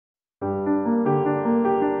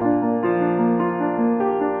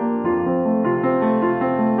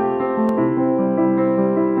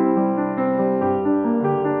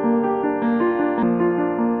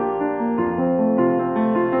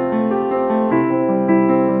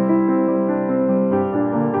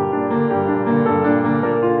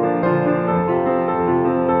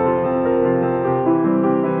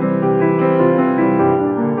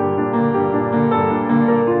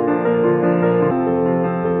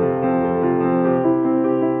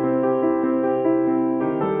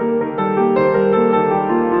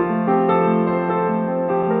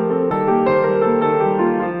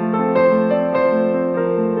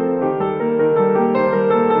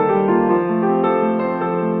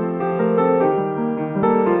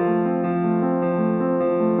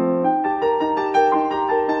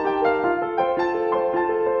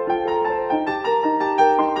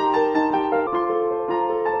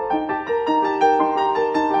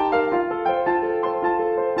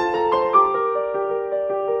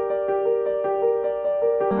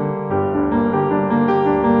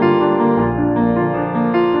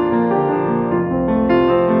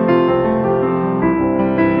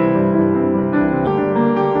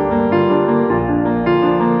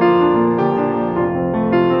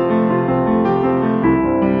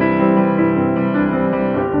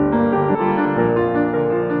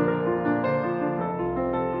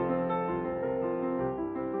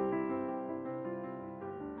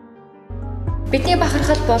Бидний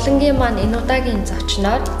бахархал болонгийн маань энэ удаагийн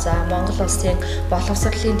зочноор за Монгол улсын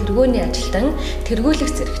боловсролын тэргүүний ажилтан тэргүүлэх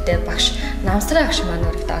зэрэгтэй багш Намсрай багш маань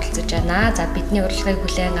өргөд оролцож байна. За бидний урилгыг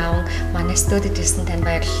хүлээн аван манай студид ирсэн танд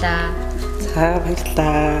баярлалаа. За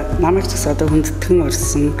баярлалаа. Намайг ч гэсэн одоо хүндэтгэн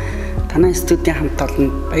урьсан танай студийн хамт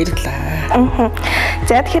олонд баярлалаа.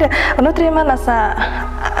 За тэгэхээр өнөөдрийн манаас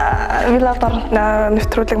Дорнод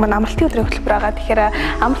нэвтрүүлэг маань амралтын өдрийн хөтөлбөр байгаа. Тэгэхээр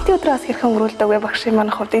амралтын өдрөө бас хэрхэн өнгөрүүлдэг вэ багшийн маань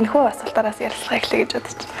хувьд энэ хөө асуултаараас ярилцлага эхлэе гэж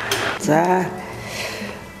бодож байна.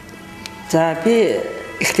 За би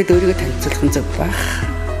эхлээд өөрийгөө танилцуулах нь зөв баг.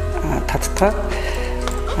 Тодтогоо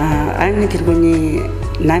Аймгийн тэргүүний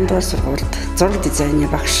 8 дугаар сургуульд зураг дизайны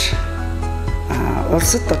багш.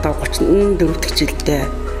 Улсад одоо 34 дахь жилдээ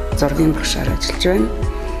зургийн багшаар ажиллаж байна.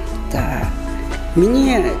 За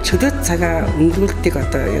миний чөлөөт цагаа өнгөрүүлдэг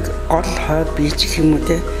одоо яг гол хобби гэх юм уу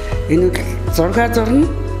те энэ үл зураг зурна.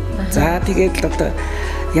 За тэгээд л одоо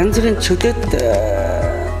янз бүрийн чөлөөт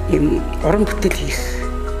юм уран бүтээл хийх.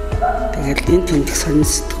 Тэгээд энэ тэмдэг сонин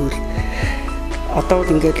сэтгүүл одоо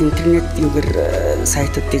бол ингээд интернет юугаар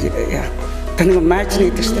сайтуудыг таны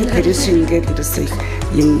мажны гэдэг чинь тэрээс ингээд ерөөсөө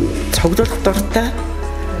юм цогцолох дуртай.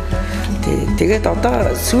 Тэгээд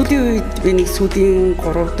одоо сүүлийн үед би нэг сүүлийн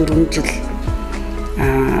 3-4 жил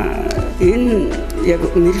энэ яг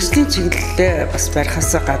мэргэжлийн чиглэлээ бас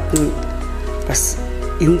барихаасаа гадна бас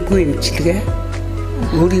эмгүй эмчилгээ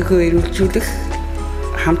өөрийгөө эрүүлжүүлэх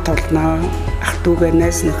хамт олноо ах дүүгээ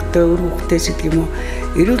найз нөхдөд өр хүүхдээ гэдэг юм уу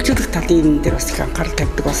эрүүлжүүлэх талын юм дээр бас их анхаарал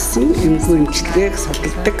тавьдаг болсон эмгүй эмчилгээг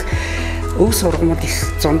судалдаг өв сургамал их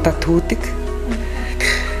зундаа төвдөг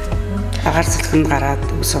агаар салхинд гараад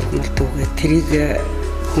өв сургамал төвгээд тэрийг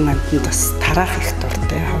хүн амтнд бас тараах их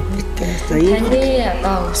дуртай хоббитэй. За таны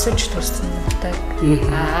одоо өсөж төрсэн нутаг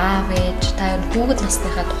аав ээж та хүүхэд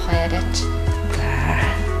насныхаа тухай яриач. За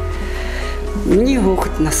миний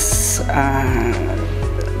хүүхэд нас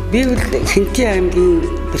би бол Хинтээ аймгийн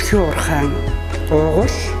Бэрхийн урхаан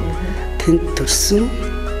уугуул тэнд төрсөн.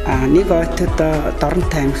 Нэг ойтод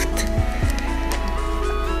Дорнод аймагт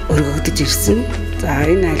өргөгдөж ирсэн. За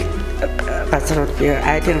энэ газар бол би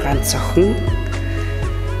айлын ганц охин.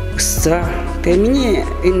 Тэгээ миний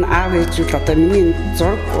энэ аав ээж бол одоо миний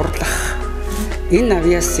зураг урлах энэ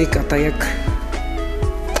авьяасыг одоо яг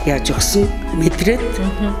яаж өгсөн мэдрээд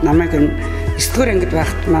намайг 9-р ангид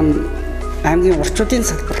байхад маань аймгийн урчуудын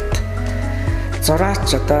салбарт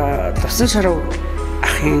зураач одоо Лувсан Шарав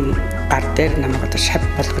ахын гар дээр намайг одоо шав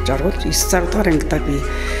болгож оруулж 9-р ангидаа би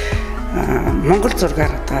Монгол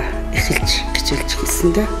зургаар одоо эхэлж хичээлж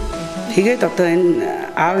хэлсэн дээ. Тэгээд одоо энэ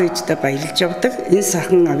аав ээждээ баярлж явдаг. Энэ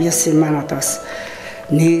сайхан авьяасын маань одоо бас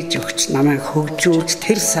нээж өгч намайг хөгжүүлж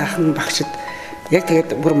тэр сайхан багшид яг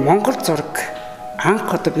тэгээд бүр Монгол зураг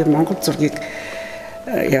анх одоо би Монгол зургийг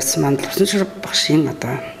яасан маань Лувсан Шарав багшийн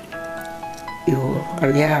одоо юу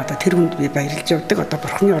яа одоо тэр хүнд би баярлж явдаг. Одоо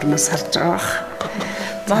бурхны орноос салж байгаа.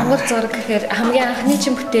 Монгол зураг гэхээр хамгийн анхны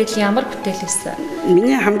чинь бүтээл ямар бүтээл вэ?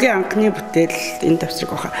 Миний хамгийн анхны бүтээл энэ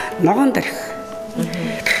төвсрэг баха. Ногоон дарих.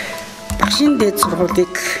 Багшийн дээд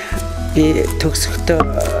сургуулийг би төгсөхдөө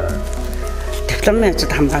дипломын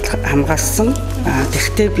ажилд хамгаалсан.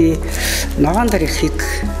 Тэгэхдээ би ногоон дарихыг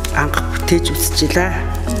анх бүтээж үзчихлээ.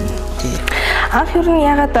 Анх юу нь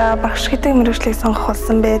ягаад багш гэдэг мэргэжлийг сонгох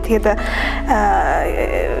болсон бэ? Тэгээд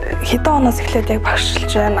хэдэн оноос эхлээд яг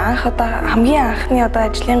багшилж байна? Анх одоо хамгийн анхны одоо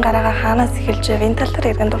ажлын гараагаа хаанаас эхэлж байв? Энэ тал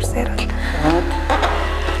дээр иргэн дурсан ярил.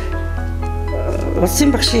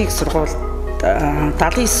 Улсын багшийн их сургуульд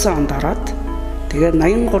 79 онд ороод тэгээд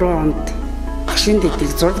 83 онд багшийн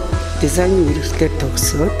дэдийг зураг дизайны мэргэжлээр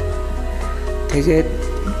төгсөөд тэгээд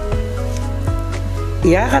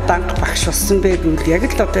яагаад анх багш болсон бэ гэвэл яг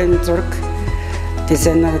л одоо энэ зураг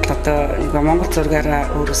дизайнаар л одоо Монгол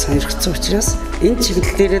зургаараа өөрөө сонирхсан учраас энэ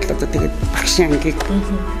чиглэлээр л одоо тэгээд багшийн ангийг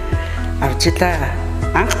авч илаа.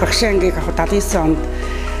 Анх багшийн ангийг авах 79 онд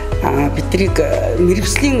биднийг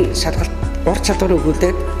мэргэжлийн шалгалт ур чадвар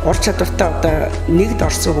өгүүлээд ур чадвартай одоо нэгд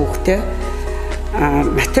орсон хүүхдээ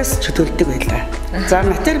математикс чөлөөлдөг байлаа. За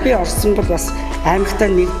математик би орсон бол бас аймагтаа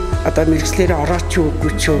нэг одоо мэргэжлэрээ орооч юу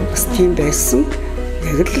үгүй ч бас тийм байсан.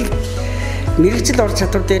 Яг л мэргэжил ур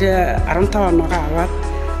чадвар дээр 15 оноогоо аваад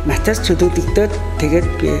математикс чөлөөлөгдөөд тэгээд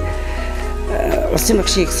би улсын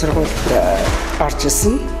багшийн их сургуульд орж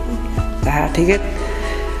исэн. За тэгээд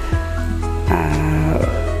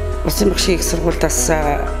улсын багшийн их сургуулиас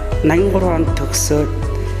 83 онд төгсөөд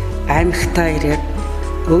аймагтаа ирээд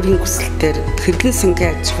өөрийн хүсэлтээр хэдэн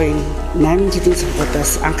сангийн аж ахуйн 8 жилийн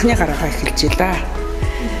сургуулиас анхны гараагаа эхэлж илаа.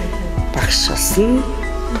 Багш болсон.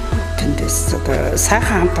 Тэндээс одоо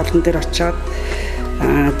сайхан хамт олон дээр очиод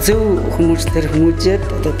зөв хүмүүжлэр хүмүүжээд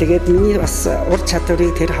одоо тэгээд миний бас ур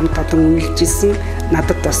чадварыг тэр хамт олон үнэлжсэн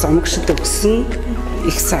надад бас омогшд өгсөн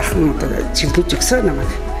их сайхан одоо чиглүүлж өгсөн намайг.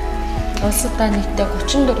 Улсуудаа нийтдээ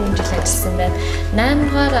 34 жил ажилласан байна. 8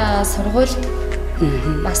 дугаар сургуульд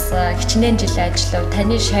бас хичнээн жил ажиллав.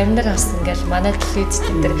 Таны шавнар бас ингээл манай телевизд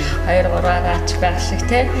дээр 2-3 агаач байх шиг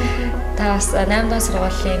тий. Та бас 8 дугаар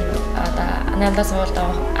сургуулийн одоо 8 дугаар сургуульд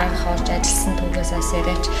анх орж ажилласан түүнээс бас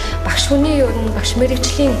яриач. Багш хүний ер нь багш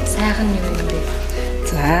мэргэжлийн сайхан юу юм бэ?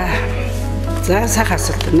 За сайхан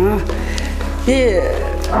асуулт байна. Би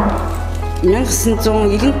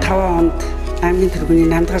 1995 онд Аймгийн тэргүүний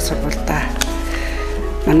 8 дугаар сургуультай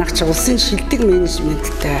манайх улсын шилдэг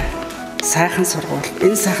менежменттэй сайхан сургууль.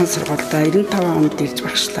 Энэ сайхан сургуультай 95 онд ирж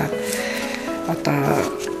багшлаад одоо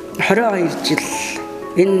 22 жил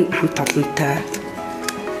энэ хамт олонтой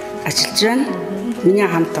ажиллаж байна. Миний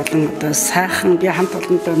хамт олон одоо сайхан, би хамт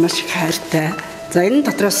олонтой маш их хайртай. За энэ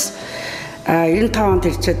дотроос 95 онд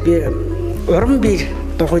ирчээд би уран биер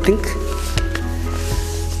дугуйланг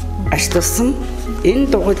ажилласан. Энэ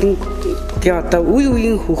дугуйлангийн одоо үе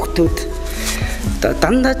үеийн хүүхдүүд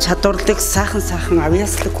дандаа чадварлаг сайхан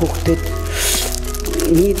авьяаслаг хүүхдүүд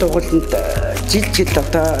миний дугуйланд жил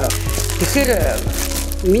одоо тэгэхээр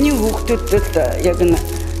миний хүүхдүүдэд яг н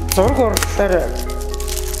зураг урлалаар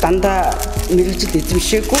дандаа мэрэгжил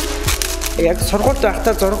эзэмшээгүй. Яг сургуульд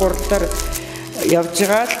байхдаа зураг урлалаар явж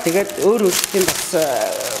байгаа л тэгээд өөр бас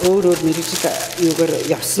өөр мэрэгжил юугаар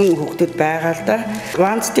явсан хүүхдүүд байгаа л да.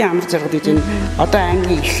 Ванцдын амар жаргал гэж энэ одоо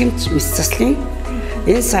Аймгийн ихэмж мэс заслын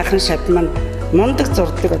энэ сайхан шат маань мундаг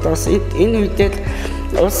зурдаг одоо бас энэ үедээ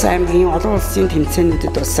улс аймгийн олон улсын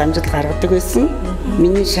тэмцээнүүдэд бас амжилт гаргадаг байсан.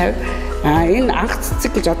 Миний шав энэ анх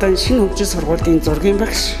цэцэг гэж одоо энэ шинэ хөгжил сургуулийн зургийн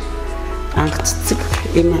багш анх цэцэг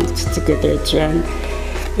гэдэг байж байна.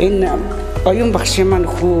 Энэ оюун багшийн маань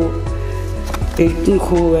хүү Эрдэнэ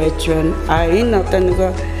хүү байж байна. Энэ одоо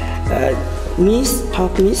нөгөө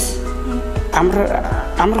топ мис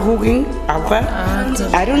амар хүүгийн авгаа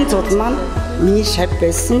ариун зул маань миний шав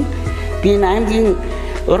байсан. Би Аймгийн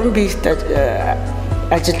уран биерт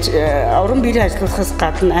уран биерийн ажиллахаас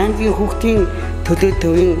гадна Аймгийн хүүхдийн төлөө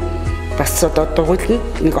төвийн бас одоо дугуйланд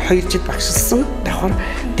нэг 2 жил багшилсан. Давхар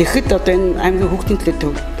тэгэхэд одоо энэ Аймгийн хүүхдийн төлөө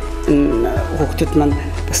төв хүүхдүүд маань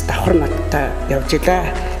бас давхар надтай явж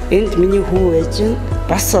илаа. Энд миний хүү ээж нь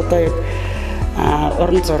бас одоо яг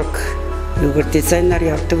уран зураг юугаар дизайнаар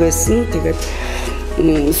явдаг байсан. Тэгээд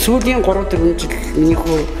сүүлийн 3-4 жил миний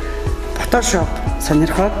хүү фотошоп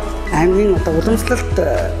сонирхоод Аймгийн одоо уламжлалт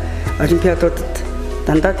олимпиадуудад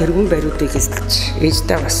дандаа тэргүүн бариудыг эзэлж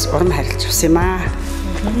ээжтэй бас урам харилж авсан юм аа.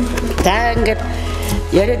 За ингээд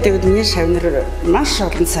яриад байвал миний шавнар маш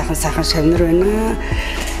олон сайхан шавнар байна.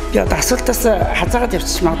 Би одоо асуултаас хазаагаад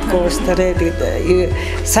явчих магадгүй уустараа. Тэгээд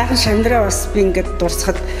сайхан шавнараа бас би ингээд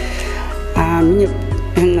дурсахад миний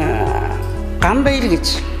Ганбаяр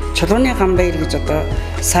гэж Чулууны Ганбаяр гэж одоо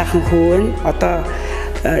сайхан хүү байна. Одоо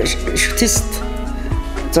шүтист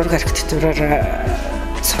зураг архитектураар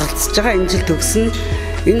суралцж байгаа энэ жил төгсөн.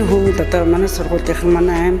 Энэ хөвөл одоо манай сургуулийнхан,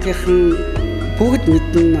 манай аймгийнхан бүгд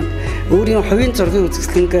мэднэ. Өөрийн хувийн зургийн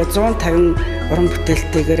үзэсгэлэнгээ 150 уран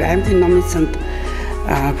бүтээлтэйгээр аймгийн номын санд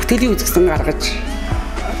бүтээлийн үзэсгэлэн гаргаж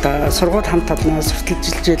одоо сургууль хамт олноос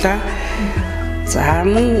сурталчилж байлаа. За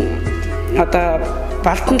мөн одоо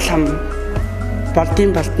Балдан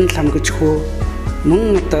лам гэж хөө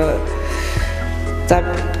мөн одоо за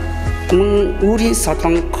мөн үрийн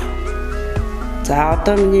солонго за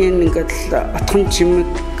одоо миний ингээд отхон чимэг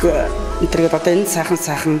энтергээд одоо энэ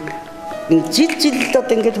сайхан жил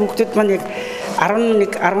одоо ингээд хүүхдүүд маань яг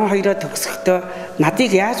 11-12-оо төгсөхдөө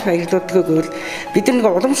надыг яаж баярлуулдаг гэвэл бид нэг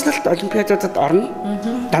уламжлалт олимпиадуудад орно.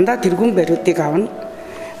 Дандаа тэргүүн бариудыг авна.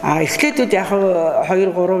 Эхлээдүүд яг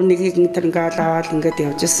 2-3-1-ийг ингээд аваад ингээд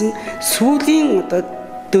явж исэн. Сүүлийн одоо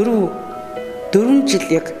 4 жил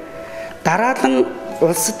яг дараалан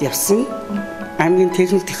улсад явсан Аймгийн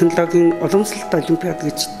техник технологийн уламжлалт олимпиад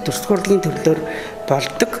гэж төрөлхтөрлийн төрлөөр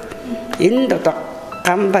болдог. Энд одоо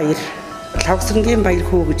Ганбаяр Лавсрангийн баяр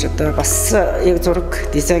хүү гэж одоо бас яг зураг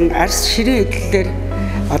дизайн арс ширээ эдлэлээр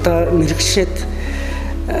одоо мэрэгшээд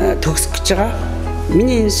төгсөх гэж байгаа.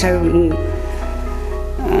 Миний энэ шав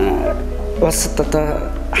улсад одоо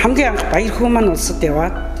хамгийн анх баяр хүү маань улсад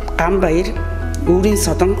яваад Ганбаяр, Үрийн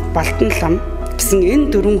Солонго, Балдан лам гэсэн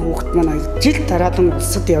энэ 4 хүүхэд маань жил дараалан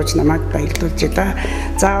улсад явж намайг баярлуулж байлаа.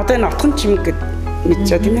 За одоо энэ отхон чимэг гэд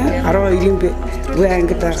мэдчихэ тийм ээ 12-ийн үе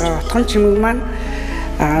ангид байгаа отхон чимэг маань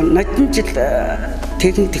нодон жил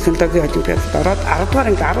техник технологийн олимпиадад ороод 10 дугаар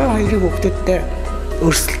ангид 12-ийн хүүхдүүдтэй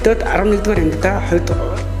өрсөлдөөд 11 дугаар ангидаа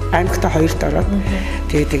аймагтаа 2-т ороод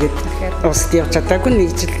тэгээд улсад явж чадаагүй нэг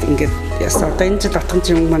жил ингээд яасан. Одоо энэ жил отгон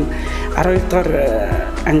чимэг маань 12 дугаар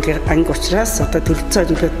анги учраас одоо төрөлцөө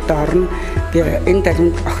олимпиадад орно. Би энэ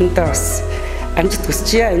далимд охиндоо бас амжилт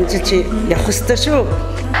хүсчихье. Энэ жил чи явах ёстой шүү.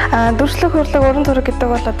 Дүрслэх хурлаг уран зураг гэдэг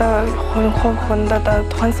бол одоо хувь одоо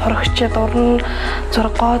тухайн сурагчид уран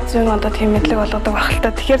зураг гоо зүйн одоо тийм мэдлэг болгодог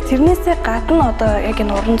багталтаа. Тэгэхээр тэрнээсээ гадна одоо яг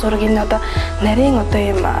энэ уран зураг энэ одоо нарийн одоо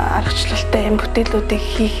ийм аргачлалтай юм бүтээлүүдийг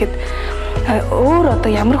хийхэд өөр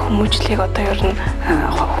одоо ямар хүмүүжлийг одоо ер нь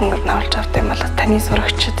хүн авалж авдаг юм бол таны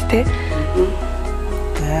сурагчид тий.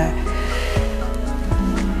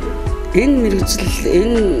 Энэ мэргэжил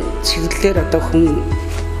энэ чиглэлээр одоо хүн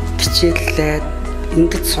хичээллээд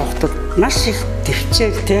ингэж суухдад маш их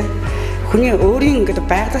төвчээр тий. Хүний өөрийн ингээд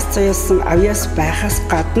байгалаас заяасан авьяас байхаас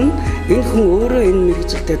гадна энэ хүн өөрөө энэ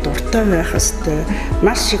мэргэжилдээ дуртай байх хэвээр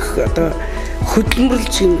маш их одоо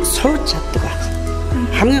хөдөлмөрлж сууж чаддаг байх.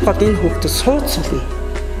 Хамгийн гол энэ хүүхдэд сууж сурна.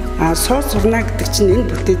 Сууж сурна гэдэг чинь энэ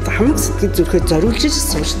бүтээд хамаг сэтгэл зүрхээ зориулж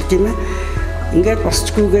суушдаг тийм ээ. Ингээд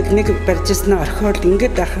босчгүйгээл нэг барьжснаа орхиол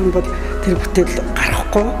ингээд байх юм бол тэр бүтээл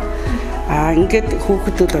гарахгүй. Ингээд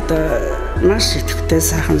хүүхэд бол одоо маш идэвхтэй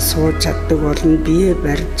сайхан сууж чаддаг болно. Бие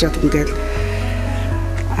барьж чад ингээд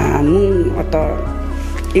мөн одоо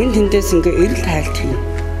энэ тэндээс ингээд эрэл хайлт хийн.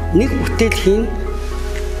 Нэг бүтээл хийн.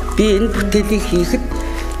 Би энэ бүтээлийг хийхэд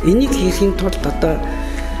энийг хийхин тулд одоо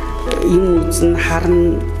юм үзэн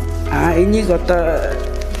харна. Энийг одоо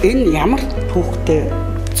энэ ямар түүхтэй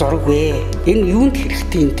зураг вэ? Энэ юунд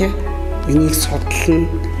хэрэгтэй юм те? Энийг судална.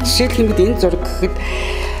 Жишээлбэл энэ зураг гэхэд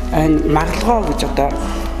маргалгоо гэж одоо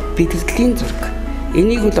бэлтгэлийн зураг.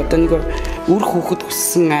 Энийг бол одоо нэг үр хүүхэд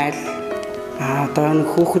хүссэн айл одоо нэг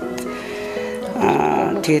хүүхэд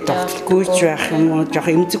тэгээд довтлгүйж байх юм уу жоох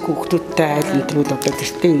эмзэг хүүхдүүдтэй айл энэ бол одоо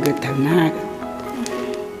гэртээ ингээд тавина.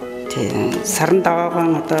 Тэгээд саран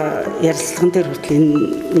даваагаан одоо ярилцлаган дээр хүртэл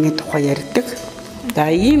энэ тухай ярьдаг. За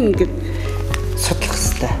ийм ингээд судлах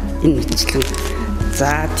хэрэгтэй энэ мэтлэг.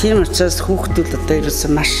 За тийм учраас хүүхдүүд одоо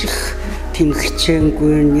ерөөсөө маш их тийм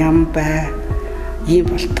хичээнгүй ням бай ийм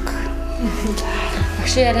болдог.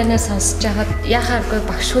 Багшийн ярианаас сонсож байхад яхааргүй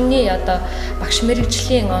багш хүний одоо багш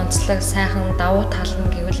мэргэжлийн онцлог сайхан давуу тал нь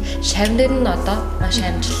гэвэл шавнар нь одоо маш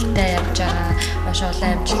амжилттай явж байгаа, маш олон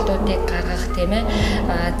амжилтуудыг гаргах тийм ээ.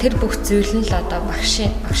 Тэр бүх зүйл нь л одоо багш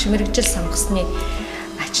мэргэжил сонгосны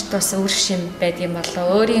ач тус үр шим байдаг юм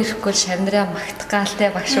болоо. Өөрийн ирэхгүй шавнараа магтгаалтай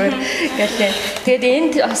багш өөр гэлээ. Тэгээд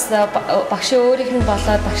энд бас багшийн өөрийнх нь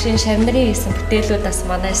болоод багшийн шавнарын хийсэн бүтээлүүд бас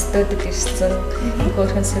манай студид ирсэн.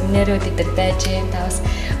 Хөөрхөн семинарууд эдэр байж юм. Та бас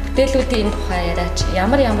бүтээлүүдийн энэ тухай яриач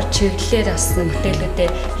ямар чиглэлээр бас бүтээлүүдээ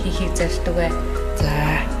хийхийг зорддог вэ?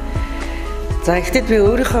 За ихтэй би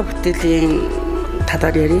өөрийнхөө бүтээлийн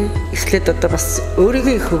талаар ярив. Эхлээд одоо бас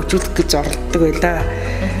өөрийгөө их хөгжүүлэх гэж оролддог байлаа.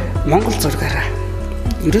 Монгол зургаараа.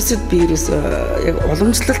 Ерөөсөд би яг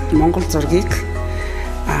уламжлалт Монгол зургийг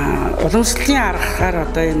уламжлалын аргаар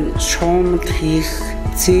одоо энэ шуумд хийх,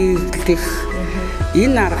 зэглэх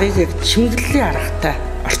энэ аргыг яг чимэглэлийн аргатай,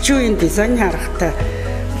 орчин үеийн дизайны аргатай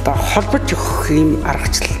одоо холбож өгөх юм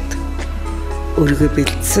аргачлалт өөрийгөө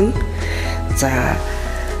бэлдсэн. За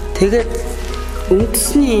тэгээд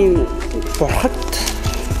үндэсний юм бурхад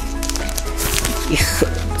их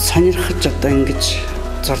сонирхож одоо ингэж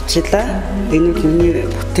зурчлаа. Энэ нь миний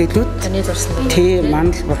бүтээлүүд. Таны зурсан. Тийм,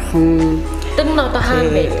 мандал бурхан. Тэр нь одоо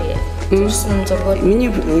хаана байдаг? Зурсан зургууд.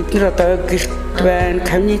 Миний эдгээр одоо гэрт байна,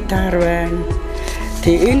 камнитар байна.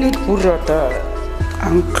 Тэгээ энэ бүр одоо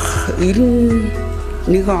анх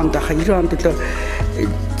 91 онд 90 онд л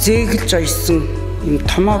зээглэж ойсон юм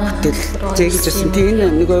томоо бүтээл зээглэж ойсон. Тэгээ энэ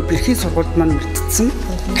нөгөө бэрхийн сургуульд маань үлдсэн.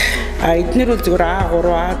 Эдгээр бол зөвхөн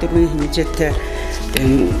A3, A4 хэмжээтэй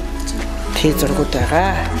зургууд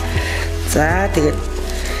байгаа. За тэгээд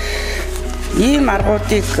ийм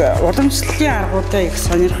аргуудыг уламжлалын аргуудаа их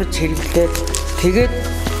сонирхож хэрэглээд тэгээд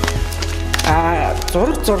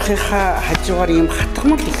зураг зурхийнхаа хажуугаар ийм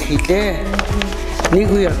хатгамал их хийлээ. Нэг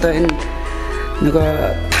үе одоо энэ нөгөө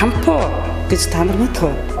тампо гэж та нар мэдэх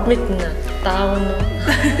үү? Мэднэ. Даун.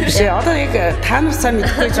 Биш одоо яг та нар сайн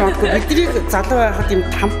мэдхгүй ч юмгүй биднийг залуу байхад ийм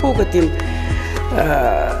тампо гэдэг ийм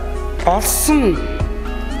олсон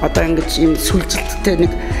одоо ингэж ийм сүлжилттэй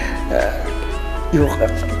нэг юу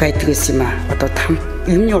байдаг гэсэн юм аа. Одоо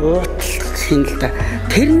юмны уутлах хин л да.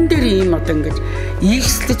 Тэрэн дээр ийм одоо ингэж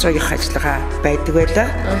ийгслэж оёх ажиллагаа байдаг байлаа.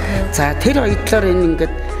 За тэр хоёроор энэ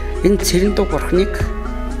ингээд энэ цэрэндүү бурхныг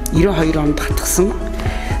 92 онд хатгсан.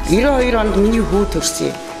 92 онд миний хүү төрсөн.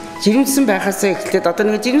 Жирэмсэн байхаасаа эхлээд одоо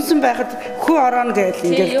нэг жирэмсэн байхад хүү орооно гэж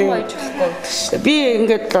ингээд би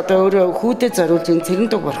ингээд одоо өөрөө хүүдээ зориулж энэ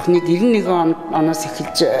цэрэндүү бурхныг 91 оноос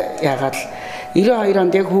эхэлж яагаад 92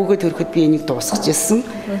 онд яг хүүгээ төрөхөд би энийг дуусгаж ирсэн.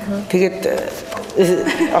 Тэгээд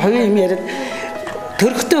Хоёрын юм яриад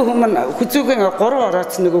төрхтэй хүмүүс хүзүүгийн 3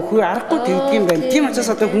 ороодс нөгөө хүү аргагүй тэгдэг юм байна. Тийм учраас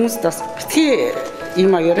одоо хүмүүс бас битгий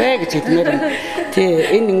юм аяарэ гэж хэлмээр байна.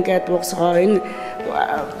 Тий, энэ ингээд уусгаа энэ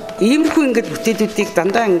иймэрхүү ингээд бүтээлүүдийг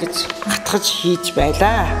дандаа ингэж хатгаж хийж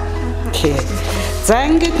байлаа. Тий. За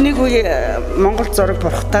ингээд нэг үе Монгол зураг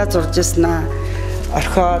бурхтаа зурж ирсэн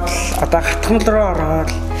орхиод одоо хатгамал руу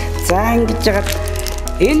ороод за ингэж ягаад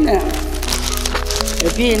энэ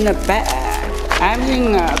би энэ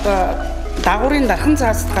Аймгийн одоо дагуурын дархан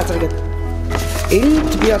цаасд газар гэдэг энд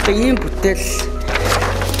би одоо ийм бүтээл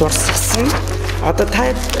дурсгасан. Одоо та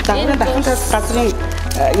дагуурын дархан цаасд газрын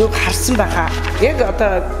юг харсан байхаа. Яг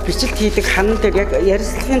одоо бичлэлт хийдэг хан дээр яг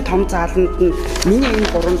ярилцлагын том зааланд нь миний энэ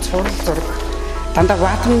 3 цуврал зураг дандаа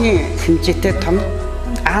ватмны хэмжээтэй том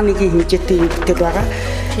А1-ийн хэмжээтэй юм бүтээл байгаа.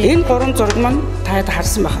 Энэ 3 зураг маань та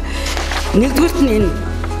харсан байхаа. Нэгдүгürt нь энэ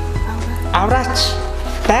авраач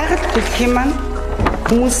байгаль дэлхийн маань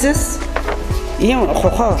хүмүүсээс ийм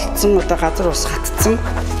хухаа болцсон одоо газар ус хатцсан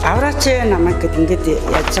авраач намайг гэд ингээд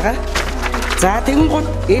яаж байгаа. За тэгэнгүүт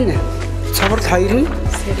энэ цуврал хоёр нь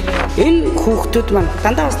энэ хүүхдүүд маань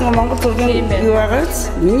дандаа бас нэг Монгол зургийн юу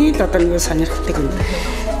байгаас миний л одоо нэг сонирхдаг юм.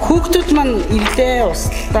 Хүүхдүүд маань ирлээ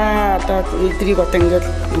услаа одоо эдрийг одоо ингээд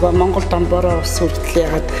нөгөө Монгол домбороо ус хүртэл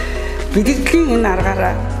ягаад бэлгэдлийн энэ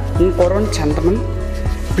аргаараа энэ 3 чандам нь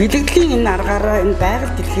бэлгэдлийн энэ аргаараа энэ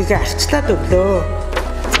байгаль дэлхийгээ арчлаад өглөө.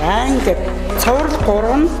 За ингээд цуврал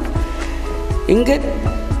 3 нь ингээд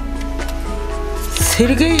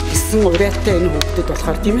сэргээ гэсэн урайтай энэ хүүхдүүд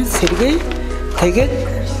болохоор тийм ээ сэргээ тэгээд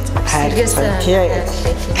хайрцаг.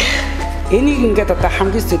 Энийг ингээд одоо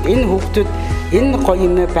хамгийн сүд энэ хүүхдүүд энэ гоё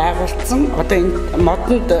юм байгуулсан одоо энэ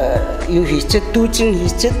модонд юу хийчихэд дүүжин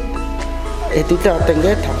хийчихэд хэдүүлээ одоо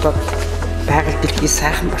ингээд тоглоод байгаль дэлхий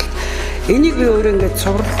сайхан бол. Энийг би өөрөө ингээд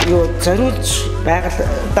цуврал юу зориулж байгаль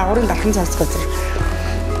дагуурын дархан цаас газар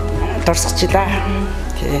дурсчихлаа.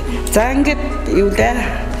 Тий. За ингээд юу лээ.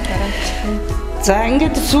 За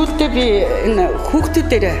ингээд сүүлдээ би энэ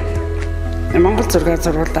хүүхдүүдээр Монгол зураг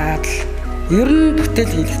зургуулаад ер нь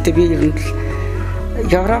бүтээл хийхдээ би ер нь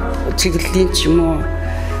Европ чиглэлийн ч юм уу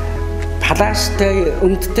палаштай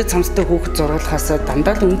өмдтэй цамцтай хүүхд зургуулахаас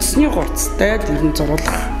дандаа л үндэсний гурцтай ер нь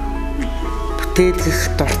зургуулах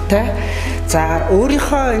бүтээлгэх дуртай. За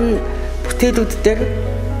өөрийнхөө энэ бүтээлүүд дээр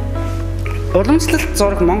уламжлалт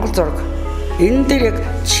зураг Монгол зураг энэ дээр яг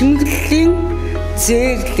чимэглэлийн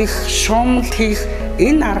зээглэх, шуумл хийх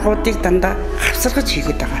энэ аргуудыг дандаа хавсаргаж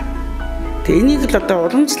хийгээд байгаа. Тэгээ энийг л одоо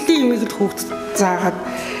уламжлалын имийг л хүүхдэд заагаад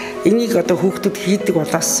энийг одоо хүүхдүүд хийдэг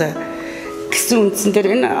болоос гэсэн үндсэн дээр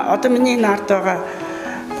энэ одоо миний энэ ард байгаа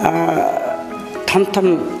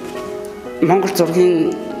том Монгол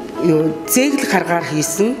зургийн юу зээглэх аргаар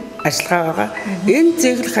хийсэн ажиллагаа байгаа. Энэ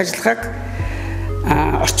зээглэх ажиллагааг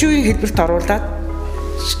орчин үеийн хэлбэрт оруулаад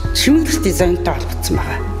чимэглэх дизайнтай холбогдсон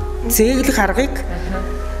байгаа. Зээглэх аргыг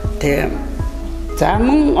тэгээ за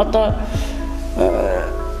мөн одоо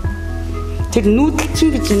тэр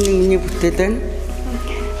нүүдэлчин гэж нэг миний бүтээл байна.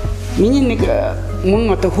 Миний нэг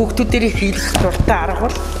мөн одоо хүүхдүүдээр хийх дуртай арга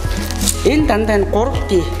бол энэ дандаа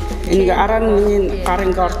 3D энийг араа нь миний гар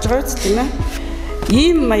ингээ орж байгаа үст тийм ээ.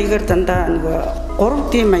 Ийм маягаар дандаа нэг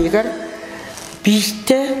 3D маягаар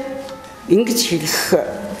биетэй ингэж хийх.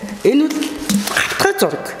 Энэ бол гатгай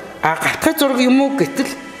зураг. Гатгай зураг юм уу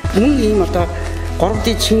гэтэл мөн ийм одоо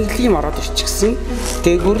 3D чимэглэлийн ороод ирчихсэн.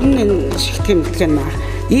 Тэгээ гөрн энэ шигтгэн мэтлэг наа.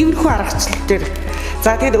 Иймэрхүү аргачлал дээр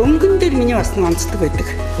за тэгээд өнгөн дээр миний бас нэг онцлог байдаг.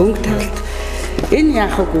 Өнгө тавилт. Энэ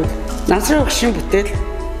яах вэ? Намсрай багшийн бүтээл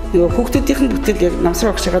нөгөө хүүхдүүдийн бүтээл яг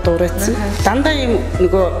намсрай багшигаа дуурайсан. Дандаа ийм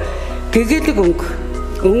нөгөө гэгээлэг өнгө,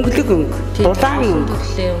 өнгөлөг өнгө, дулаан өнгө.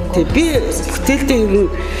 Тэг би бүтээлдээ ер нь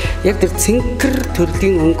яг тэр цэнхэр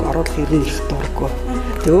төрлийн өнгө оруулах ер нь их дурггүй.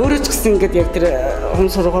 Тэг өөрөө ч гэсэн ингээд яг тэр хүн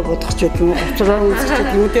сургаа бодох ч юм уу, гоцроо үзэх ч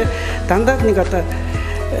юм уу те дандаа нэг одоо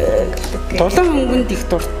дулаан өнгөнд их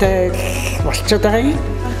дуртай болчиход байгаа юм.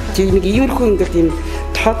 Тэг нэг иймэрхүү ингээд ийм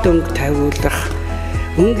тод өнгө тавиулах,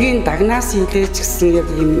 өнгийн дагнаас хилээч гэсэн яг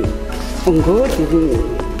ийм өнгөөр ер нь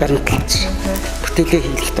баримталж бүтээлээ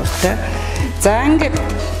хийх дуртай. За ингээд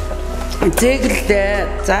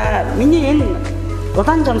зээглэлээ. За миний энэ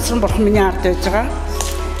удаан жамсран бурхан миний ард байж байгаа.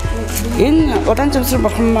 Энэ удаан жамсран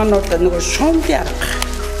бурхан маань бол нөгөө шуумлын арга.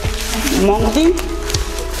 Монголын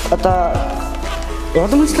одоо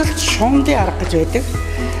уламжлалт шуумлын арга гэж байдаг.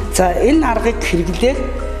 За энэ аргыг хэрэглээд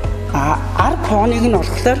арга хооныг нь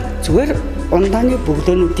болохоор зүгээр ундааны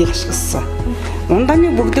бөглөөнүүдийг ашигласан.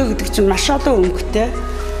 Ундааны бөглөө гэдэг чинь маш олон өнгөтэй.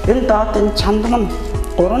 Энэ доод энэ чандам нь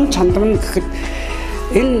 3 чандам нь гэхэд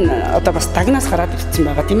энэ одоо бас дагнаас гараад ирсэн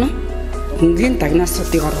байгаа тийм ээ. Өнгийн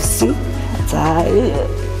дагнаасуудыг оруулсан. За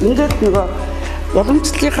ингээд нөгөө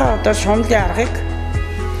уламжлалынхаа одоо шуумлын аргыг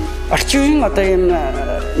орчин үеийн одоо ийм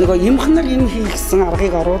нөгөө юмхнаар юм хийгсэн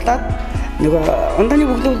аргыг оруулаад нөгөө ундааны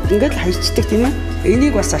бүглүүд ингээд хайчдаг тийм ээ.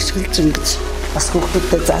 Энийг бас ашиглаж ингэж бас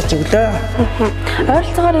хүүхдүүдэд зааж өглөө.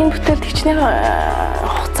 Ойролцоогоор энэ бүтээлд хичнээн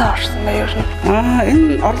хугацаа орсон бай юу юм.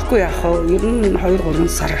 Энэ орлоггүй яах вэ? Ер нь 2-3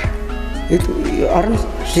 сар. Орон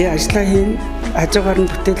ажиллаа хийн, хажуугаар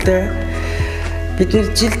нь бүтээлээ бид нэр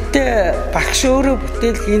жилдээ багш өөрөө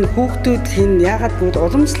бүтээл хийн, хүүхдүүд хийн. Яагаад гэвэл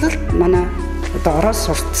уламжлалт манай одоо ороос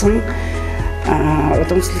сурцсан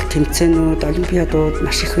уламжлалт тэмцээнүүд, олимпиадууд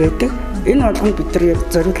маш их байдаг. Энэ болгонд бид нар яг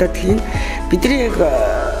зориулаад хийн. Бидний яг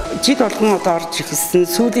жил болгон одоо орж ирсэн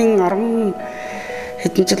сүүлийн 10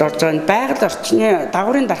 хэдэн жил орж байгаа байгаль орчны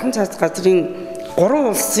дагаврын дархан цаас газрын 3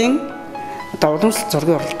 улсын одоо уламжлалт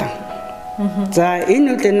зургийн уралдаан. За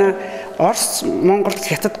энэ үл энэ Орос, Монгол,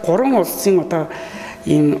 Хятад 3 улсын одоо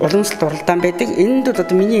ийм уламжлалт уралдаан байдаг. Энд бол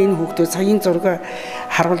одоо миний энэ хүүхдүүд саяын зураг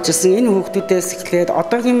харуулж ирсэн энэ хүүхдүүдээс эхлээд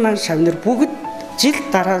одоогийн маань шавнар бүгд жил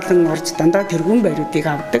дараалан орж дандаа тэргүүн байруудыг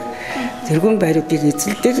авдаг. Тэргүүн байруудыг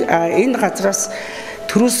эзэлдэг. Энэ газраас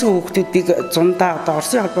төрөөсөн хүүхдүүдийг зундаа одоо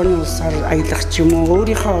Оросын холбооны улсаар аялах ч юм уу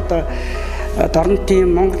өөрийнхөө одоо Дорнодын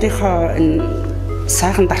Монголынхоо энэ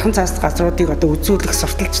сайхан дархан цаас газруудыг одоо үзүүлэх,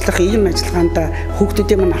 сурталчлах ийм ажиллагаанд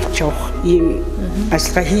хүүхдүүдийн маань авч явах ийм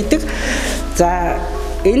ажиллагаа хийдэг. За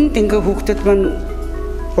энд ингээ хүүхдүүд маань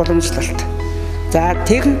уламжлалт. За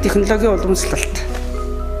технологийн уламжлалт.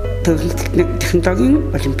 Технологийн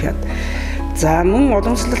олимпиад. За мөн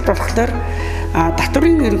уламжлалт болохоор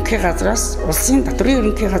татврын ерөнхий газраас, улсын татврын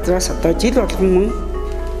ерөнхий газраас одоо жил болгон мөн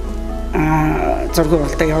зургийн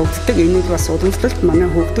уралдаан явагддаг. Энэ бол бас уламжлалт манай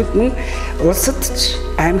хүүхдүүд мөн улсад ч,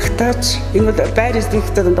 аймагтаач энэ бол байр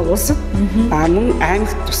эзлэгчдад дандаа улсад мөн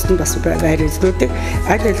аймагт тусад бас байр эзлүүдэг.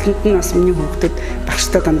 Аль алинд нь бас миний хүүхдүүд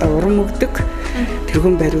багштай дандаа урам өгдөг.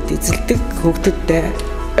 Тэргүүн байрууд эзэлдэг, хүүхдүүдтэй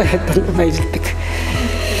дандаа баярлдаг.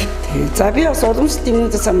 За би бас уламжлалт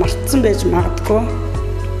юмнуудаас мартсан байж магадгүй.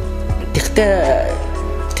 Тэгтээ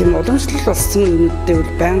тийм уламжлал болсон юмнуудтай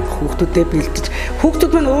бол банк хүүхдүүдэд бэлдэж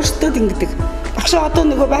хүүхдүүд маань өөрсдөө ингэдэг. Багш одоо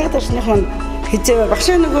нөгөө байгаль орчных маань хизээвэ. Багш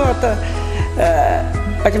нөгөө одоо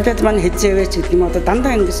олимпиад маань хизээвэ ч гэдэг юм одоо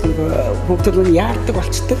дандаа ингэж нөгөө хүүхдүүд маань яардаг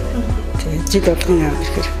болчдөг. Тийм жил болгон яа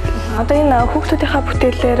гэхээр одоо энэ хүүхдүүдийнхаа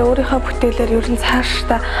бүтээлээр өөрийнхөө бүтээлээр ер нь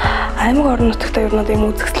цаашдаа аймаг орон нутгад ер нь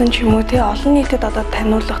юм үзэсгэлэн ч юм уу тий олон нийтэд одоо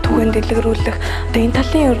таниулах, түгээн дэлгэрүүлэх одоо энэ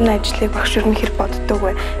талын ер нь ажлыг багш ер нь хэр боддог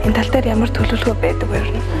вэ? Энэ тал дээр ямар төлөвлөгөө байдаг вэ ер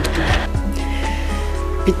нь?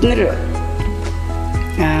 Бид нэр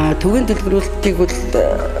түгээн дэлгэрүүлэлтийг бол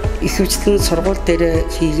ихэвчлэн сургууль дээр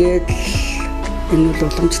хийгээд энэ бол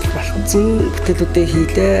уламжлалт болцсон бүтээлүүдээ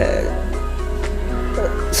хийлээ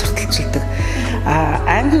сурталчилдаг.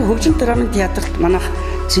 Аймгийн хөгжим драмын театрт манайх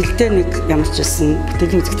жилдээ нэг ямар ч байсан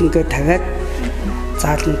бүтээлийн үзэгтэнгээ тавиад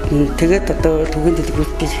зааланд нь тэгээд одоо түгээн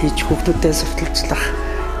дэлгэрүүлэлтийг хийж хүүхдүүдэд сурталчлах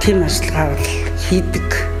тийм ажиллагаа бол хийдэг.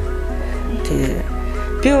 Тэгээ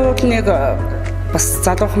би уул нэг бас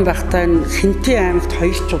залуухан байхдаа Хинтээ аймагт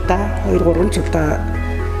 2 удаа 2-3 удаа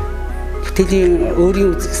бүтээлийн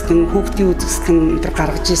өөрийн үзэгсэлэн хүүхдийн үзэгсэлэн энэ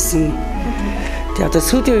гаргаж ирсэн. Тэгээ одоо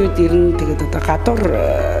сүүлийн үед ер нь тэгээд одоо гадуур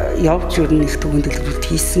явж ер нь их түгээн дэлгэрүүлэлт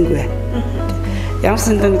хийсэнгүй. Ямар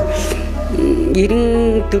сандаа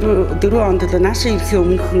 94 онд л наашаа ирэхийн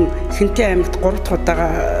өмнөхөн Хинтээ аймагт 3 дахь удаага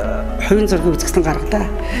хувийн зургийн үзэгсэлэн гаргалаа.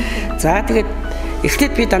 За тэгээд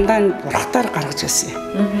эхлээд би дандаа бурхтаар гаргаж байсан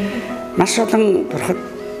юм. Маш олон бурхад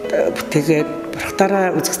бүтээгээд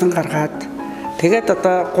бурхтаараа үзэгсэлэн гаргаад тэгээд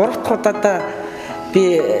одоо 3 дахь удаадаа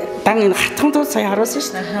би дан энэ хатган сая харуулсан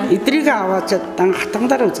шүү дээ. Эдрийг аваад дан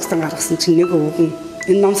хатгандаараа үзэгсэлэн гаргасан чинь нэг өвгөн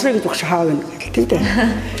энэ Намсрай гэж багш хаав гэнэ тийм дээ.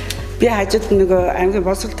 Би хажууд нэг аймгийн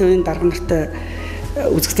боловсрол төвийн дарга нартай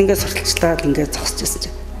үзэгсэлэнгээ сурталчлаад ингээд зогсож байсан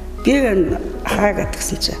чинь би энэ хаа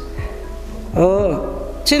гэдгсэн чинь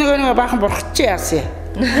чи нэг баахан бурхад чи яасан юм.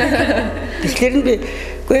 Тэгэхээр нь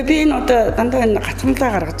би энэ одоо дандаа энэ хатганлаа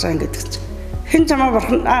гаргаж байгаа юм гэдгсэн чинь хэн чамаа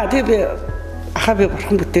бурхан тэгээ би ахаа би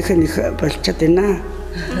бурхан бүтээхээ нэг болчиход байна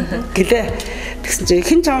гэлээ. Тэгсэн чинь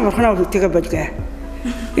хэн чамаа бурханаа бүтээгээ болгоо.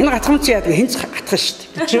 Энэ гатгам чи яадаг хинч гатгах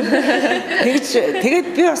шүү дээ. Тэгээд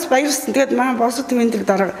би бас баярлсан. Тэгээд маань боловсрол төвийн дээр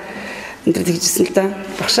дараа энэ төр тэгжсэн л да.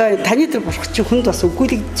 Багшаа таны дээр болох чи хүнд бас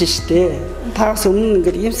өгүүлэгдэж штэ. Та бас өмнө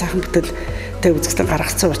ингээд ийм сайхан бүтээлтэй үзэгсэлэн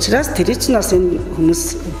гаргацсан учраас тэр чинь бас энэ хүмүүс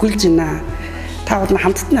өгүүлж байна. Та бол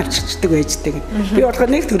хамтд нь авчирчдаг байждаг. Би болгоо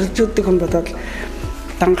нэг төрөлжүүлдэг хүн бодоод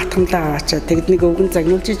дан гатгамлаа аваачаа тэгэд нэг өвгөн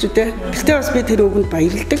загнуулж иж үдэ. Гэхдээ бас би тэр өвгөнд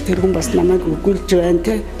баярлдаг. Тэр хүн бас намайг өгүүлж байна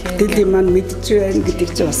те. Бүтэлийн маань мэдж байна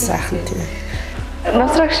гэдэг чинь бас сайхан тий.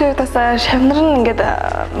 Намсрай гişээс шавнар нь ингээд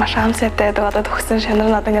маш амсайтай байдаг. Одоо төгсөн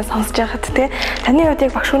шавнар нь одоо ингээд сонсож байхад тий. Таны хувьд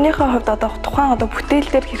яг багш хүнийхээ хувьд одоо тухайн одоо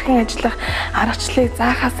бүтээл дээр хэрхэн ажиллах аргачлалыг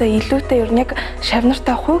заахаасаа илүүтэй ер нь яг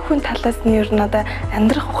шавнартай хувь хүн талаас нь ер нь одоо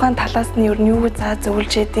амьдрах ухаан талаас нь ер нь юу заа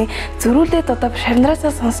зөвлөж яадیں۔ Зөрүүлээд одоо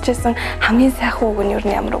шавнараасаа сонсож байсан хамгийн сайхан үг нь ер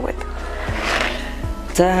нь ямар үг вэ?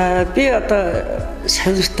 За би одоо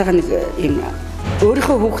шавнартайгаа нэг юм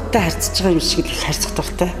өөрийнхөө хүүхдтэй харьцаж байгаа юм шиг л харьцах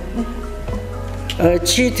дуртай.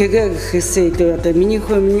 Чи тэгээ гэхээсээ илүү одоо миний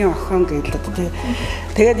хөө миний охин гээл одоо тий.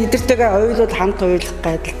 Тэгээд эдэртэйгээ ойлууд хамт ойлох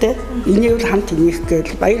гайдал тий. Энийг хамт инех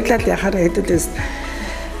гээл баярлал яхаараа хэдүүлээс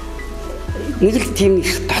нэг л тийм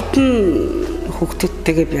их дотн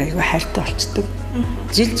хүүхдүүдтэйгээ би аягүй хайртай болчдөг.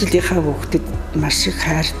 Жил жилийнхаа хүүхдүүд маш их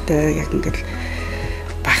хайртай яг ингээл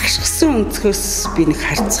багш гэсэн өнцгөөс би нэг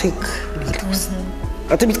харьцахыг хүснэ.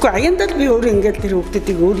 Одоо бидгүй аяндаа би өөрөө ингээл тэр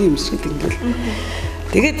хүүхдүүдийг өөр юм шиг ингээл.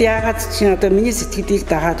 Тэгээд яагаад чи одоо миний сэтгэлийг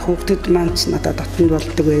дагаад хүүхдүүд маань ч надад дотнд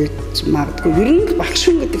болдог байж магадгүй. Ер нь багш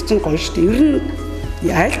хүн гэдэг чинь гоё шүү дээ. Ер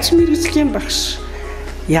нь айлч мэргэжлийн багш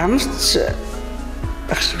ямар ч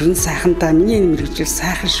багш ер нь сайхан да миний мэргэжил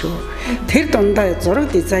сайхан шүү. Тэр дундаа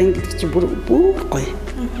зураг дизайн гэдэг чинь бүр гоё.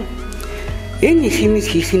 Энэ хэмиг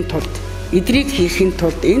хийхин тулд, эдрийг хийхин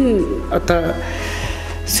тулд энэ одоо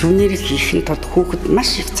сүнэрийг хийхин тулд хүүхэд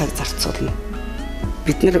маш их цаг зарцуулна.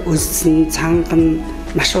 Бид нэр өссөн цанган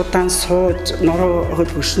маш удаан сууж нуруу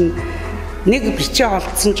хөшин нэг бичээ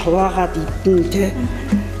олдсон ч хуваагаад идэн тэ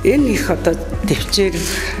энэ их одоо төвчээр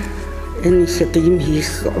энэ их одоо юм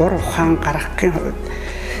хийх ур ухаан гаргахын хувьд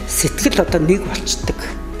сэтгэл одоо нэг болцдог.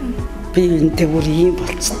 Би энэтэй бүр ийм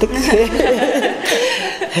болцдог.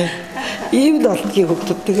 Ийм болдгийг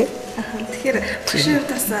хөгддөг. Тэгэхээр багшийн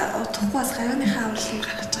хувьд бас удахгүй бас гавьяаныхаа аврал нь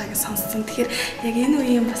гаргаж байгааг сонссон. Тэгэхээр яг энэ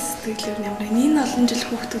үеийн бас сэтгэл нь ямар энэ олон жил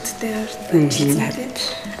хүүхдүүдтэй ажилласан тийм.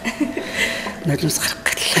 Нулимс гарах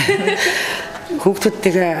гэлээ.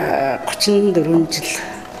 Хүүхдүүдтэйгээ 34 жил.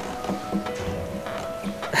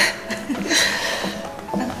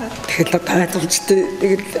 Тэгэхээр одоо ойлгомжтой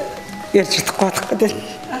тэгэл ярьж чадахгүй болох гэдэг.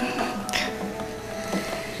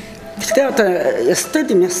 Тэгтээ одоо ястай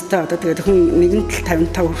юм ястай одоо тэгээд хүн нэгэн тал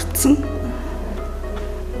 55 хүрсэн.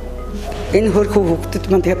 Энэ хөрхөө хүүхдүүд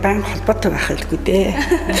маань тэгээ байн холбоотой байх хэлгүй дээ.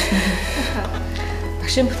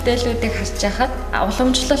 Багшийн бүтээлүүдийг харж байхад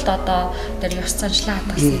уламжлалт одоо тэр ёс заншлаа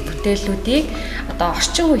хатгасан бүтээлүүдийг одоо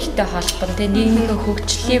орчин үетэй холбон тэгээ нийгмийн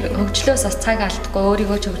хөгжлөөс бас цаг алдахгүй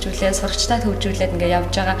өөрийгөө ч хөгжүүлээд сурагчдаа хөгжүүлээд ингээд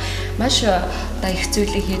явж байгаа маш одоо их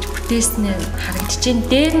зүйлийг хийж бүтээснээ харагдаж байна.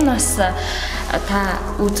 Дээр нь бас та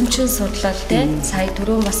үзэмчин судлал те сая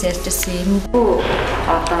түрүүн бас ярьжсэн эмгүү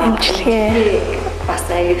одоо эмчилгээ бас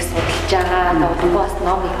аяг судалж байгаа нөгөө бас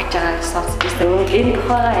ном хийж байгаа гэж сонсож байсан. Энэ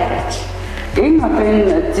тухайгаа яриач. Энэ одоо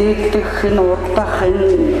энэ зэглэх, энэ урдлах, энэ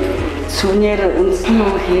сүнээр үндэсний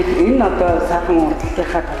үр хийх энэ одоо сайхан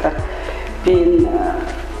урдлынхаа талаар би энэ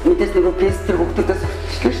мэдээс нөгөө пестер хүүхдүүдээс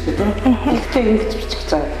авчихлаа шүү дээ. Ихтэй ингэж бичих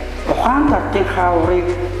цаа. Ухаан тартынхаа урыг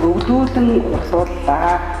өвлүүлэн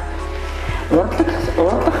урлууллаа.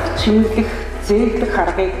 Урлах, чимэглэх, зэглэх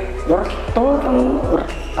аргыг уралдуулан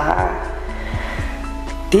урлаа.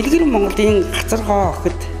 Дэлгэр Монголын газаргоо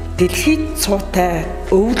охид дэлхийд цуутай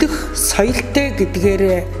өвлөх соёлтой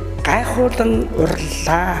гэдгээрээ гайхуулан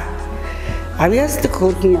урлаа. Авьяасдаг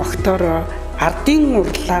хөргөн огтоороо ардын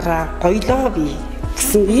урлаараа гоёлоо бий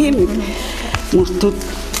гэсэн ийм мөртүүд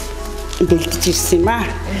бэлдэж ирсэн юм аа.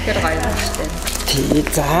 Үнэхээр гоё юм шүү дээ. Тий,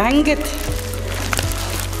 за ингээд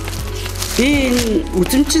би энэ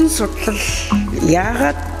үзэмчин судлал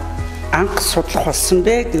яагаад анх судлах болсон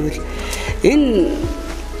бэ гэвэл энэ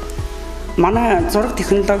манай зураг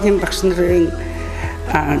технологийн багш нарын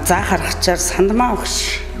заах аргачаар сандмаа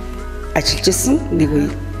багш ажиллаж исэн нэг үе.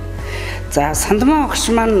 За сандмаа багш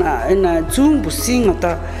маань энэ зүүн бүсийн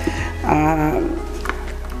одоо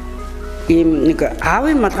ийм нэг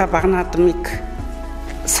аавын малгай баг наадмыг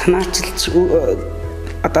санаачилж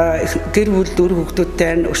одоо гэр бүл дөрөв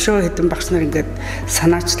хүүхдүүдтэй өшөө хэдэн багш нар ингээд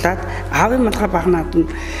санаачлаад аавын малгай баг наадам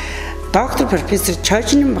доктор профессор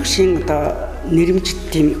Чойжны багшийн одоо нэрмжит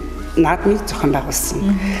тийм наадмыг зохион байгуулсан.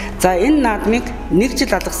 За энэ наадмыг нэг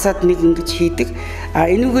жил алгасаад нэг ингэж хийдэг.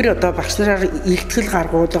 Энүүгээр одоо багш нараар илтгэл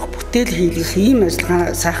гаргуулах, бүтээл хийх ийм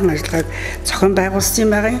ажиллагаа сайхан ажиллагааг зохион байгуулсан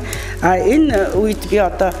юм байгаа. Энэ үед би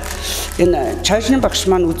одоо энэ Чойжны багш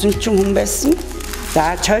маань үзэмчин хүн байсан.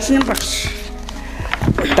 За Чойжны багш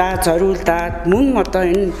да зориулдаад мөн одоо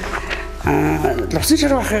энэ лувсан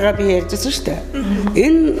шаруу ахыгаа би ярьжсэн шүү дээ.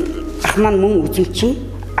 Энэ ах маань мөн үзэмчин.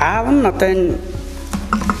 Аав нь одоо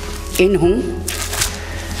энэ хүн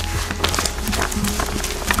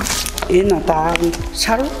энэ одоо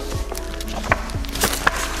шаруу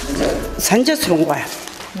санжаа сургуулийн.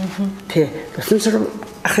 Тий. Досмсар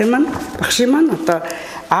ахын маань багшийн маань одоо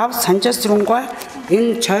аав санжаа сургуулийн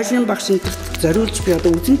энэ чойрны багш энтерт зориулж би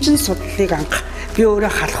одоо үзэмжин судлалыг анх би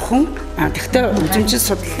өөрөө халах хүн. Тэгвэл үзэмжин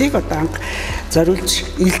судлалыг одоо анх зориулж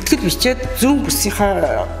илтгэл бичээд зүүн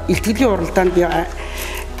бүсийнхаа илтгэлийн уралдаанд би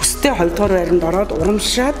бүстэй 2 дугаар байранд ороод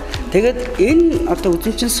урамшаад тэгээд энэ одоо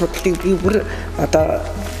үзэмжин судлалыг би бүр одоо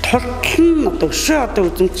тултлан одоо өшөө одоо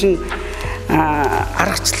үзэмжин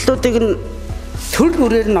аргачлалуудыг нь төр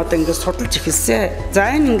бүрээр нь одоо ингээд судалж эхэлсэн.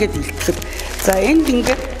 За энэ ингээд илтгэхэд за энд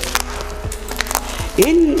ингээд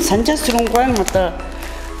энэ санжаа сургуулийн одоо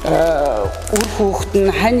үр хүүхэд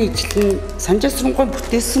нь хань ижил нь санжаа сургуулийн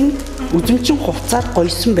бүтээсэн үзэмжин хувцаар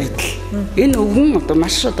гойсон байдал. Энэ өвгөн одоо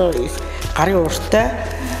маш одоо их гарын уртай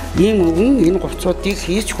ийм өвгөн энэ хувцуудыг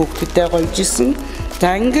хийж хүүхдэдээ гойж исэн.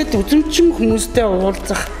 За ингээд үзэмжин хүмүүстэй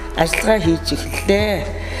уулзах ажиллагаа хийж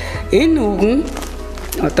эхэллээ. Энэ өвгөн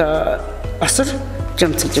одоо осор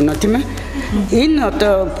жамц гэж байна тийм ээ. Энэ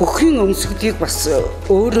одоо бүхний өмсгөлийг бас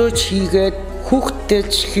өөрөө ч хийгээд хүүхдтэй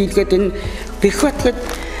ч хийлгээд энэ Бэхбатгад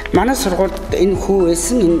манай сургуульд энэ хүү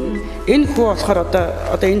байсан. Энэ хүү болохоор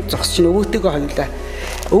одоо энэ зогсож чинь өвөөтэйгээ хоёулаа.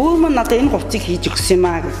 Өвөө маань одоо энэ хувцыг хийж өгсөн юм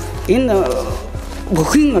аа. Энэ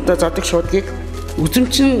бүхний одоо зодог шуудгийг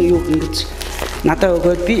үзэмчин юу ингэж надад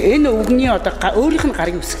өгөөд би энэ өвгний одоо өөрийнх нь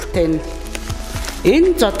гарын үсгэлтэй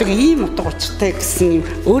энэ зодог ийм утга учиртай гэсэн юм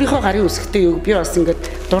өөрийнхөө гарын үсгтэй юу би бас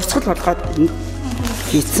ингээд дурсгал болгоод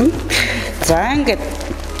хийсэн. За ингээд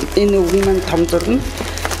энэ өвгөн маань том зурна.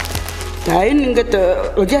 За энэ ингээд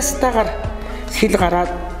уяастаагаар хэл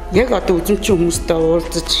гараад яг одоо үзэмчин хүмүүстэй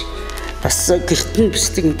уулзаж бас гэртэн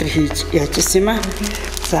бичдэг энэ төр хийж яаж исэн юм аа.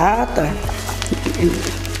 За одоо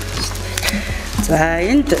за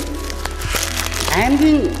энд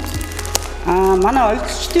Аймгийн манай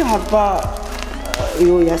ойгчдын холбоо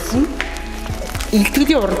юу яасан?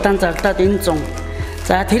 Илтгэлийн уралдаан зарлаад энэ 100.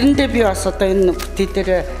 За тэрэндээ би бас одоо энэ бүтээ дээр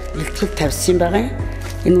илтгэл тавьсан байгаа юм.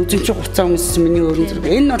 Энэ үзэмчин хуцаа өмссөн миний өөрийн зураг.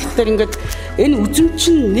 Энэ болохоор ингээд энэ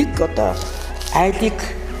үзэмчин нэг одоо айлыг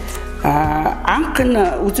анх нь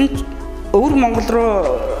үзэмж өвөр Монгол руу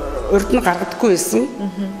урд нь гаргадаггүй байсан.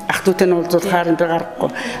 Ах дүүтэй нь уулзуулахаар энэ гаргахгүй.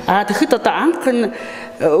 Тэгэхэд одоо анх нь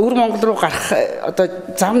өвөр Монгол руу гарах одоо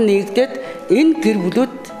зам нэгдээд энэ гэр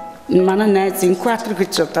бүлүүд манай найз инкуатор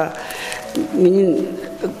гэж одоо миний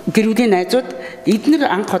гэр бүлийн найзууд эднэр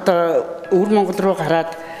анх одоо өвөр Монгол руу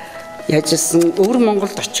гараад яажсэн өвөр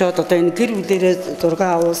Монголд очиод одоо энэ гэр бүлээрээ зураг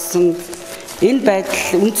авуулсан энэ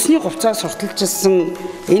байдал үндэсний хувцас сурталчилсан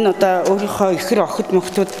энэ одоо өөрийнхөө ихэр охид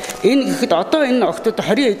мохтууд энэ гэхэд одоо энэ охтууд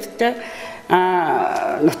 20 эдтэй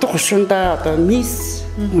нутаг хушуунда одоо мис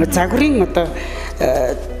загварын одоо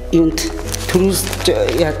юунд төрүүлж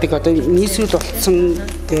яадаг одоо нийсүүд болцсон.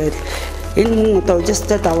 Тэгээд энэ хүн одоо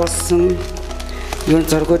уяастай давуулсан юун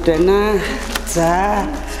зургууд байна. За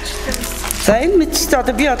энэ мэдчихдээ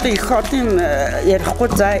одоо би одоо их олон ярихгүй.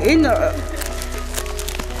 За энэ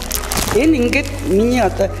ингээд миний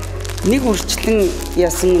одоо нэг үрчлэн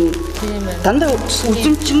яасан дандаа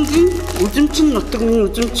үзэмчин нутгийн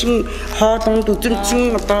үзэмчин хоолунд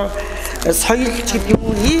үзэмчин одоо соёл гэдэг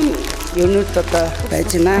юм юмуд одоо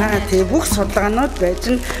байж байна. Тэгээ бүх судалгаанууд байж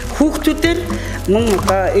нь хүүхдүүдээр мөн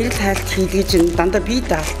одоо эрэл хайлт хийлгэж дандаа бие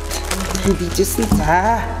даалт хийлгэжсэн.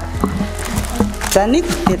 За нэг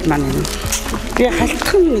бүтээл маань юм. Би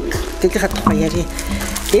халтхан нэг дэлгэх тухай ярив.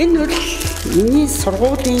 Энэ бол миний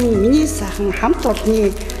сургуулийн миний сайхан хамт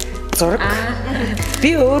олонний зураг.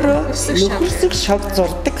 Би өөрөө нөхөрсөг шог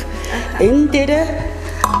зурдаг. Энэ дээр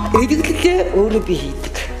эдгэлээ өөрөө би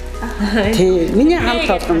хийдэг. Тий, миний хамт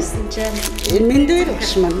олон. Энэ дээр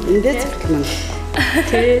багш маань, энэ дээр зөвхөн маань.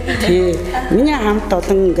 Тий, миний хамт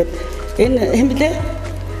олон ингээд энэ хэм блэ?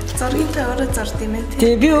 Зургийнхаа өөрөө зурд юм ээ.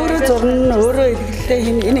 Тий, би өөрөө зурна, өөрөө эдгэлээ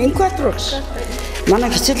хин энэ инкуатор багш. Манай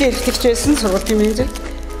хичээлийн эрхлэгч байсан сургуулийн менежер.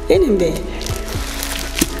 Энэ юм бэ?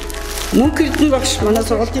 Мөнх эрдэнэ багш манай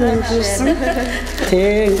сургуулийн менежерсэн.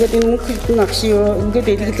 Тий, ингээд энэ мөнх эрдэнэ багш юу ингээд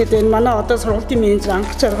эдгэлээд энэ манай одоо сургуулийн менежер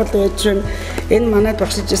анх чаргал байж байна. Энэ манайд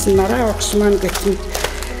багшиж ирсэн нараа багш маань гэсэн.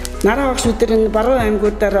 Нараа багш өдөр энэ баруун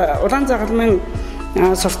аймагуудаар улаан загалмайн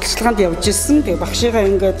сурталчилгаанд явж ирсэн. Тэгээ багшигаа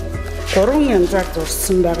ингээд 3 янзаар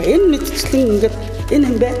зурсан байгаа. Энэ мэдчлэн ингээд энэ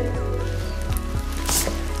юм бэ?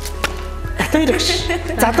 Батайр багш.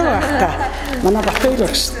 Задуу байх та. Манай Батайр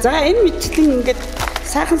багш. За энэ мэдчлэн ингээд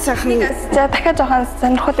сайхан. За дахиад жоохон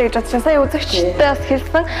сонирхолтой гэж бодож байна. Сая үзэгчдээ бас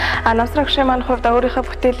хэлсэн. Намсрай багшийн маань хувьд өөрийнхөө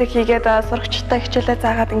бүтээлийг хийгээд сурагчтай хичээлээ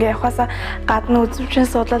заагаад ингээ явахаас гадна үзмжийн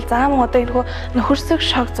судлал заам одоо энэ нөхөрсөг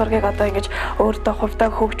шог зургийг одоо ингэж өөртөө хувьдаа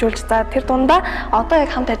хөгжүүлж за тэр дундаа одоо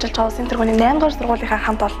яг хамт ажиллаж байгаа улсын тэргүүний 8 дугаар сургуулийнхаа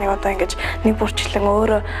хамт олныг одоо ингэж нэг бүрчлэн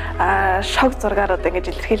өөрөө шог зургаар одоо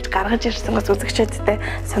ингэж илэрхийлж гаргаж ирсэн бас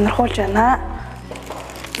үзэгчдээ сонирхуулж байна.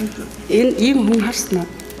 Энэ ийм хүн харснаа.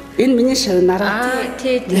 Энэ миний шав нараа.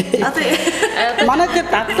 Тий. Манай дээр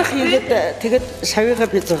дадлах хийгээд тэгээд шавыгаа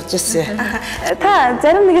би зурж ирсэн. Та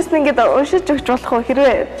зарим нэгээс нь ингэж уншиж өгч болох уу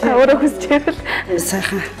хэрвээ та өөрөө хүсч байвал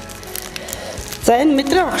сайхан. За энэ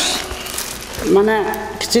мэдрээ багш. Манай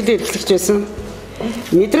хичээлээ эрхлэгч байсан.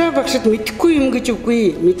 Мэдрээ багшд мэдэхгүй юм гэж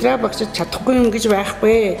үгүй. Мэдрээ багшд чадахгүй юм гэж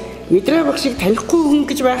байхгүй. Мэдрээ багшийг танихгүй хүн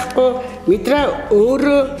гэж байхгүй. Мэдрээ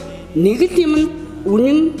өөрөө нэг л юм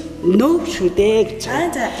үнэн нөө шүү дээ гэж.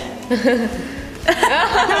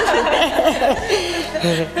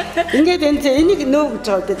 Ингээд энийг нөө гэж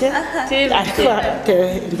байгаа тийм.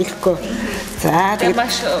 Тийм. За тэгээд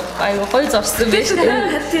маш аюу гой зовсон байж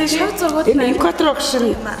тийм шог зургууд энэ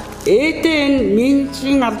инкотрогшн эдэн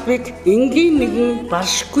минжийн албыг энгийн нэгэн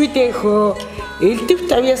баршгүй дэхөө элдвт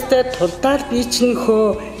авьяастай тулдаар бичнэхөө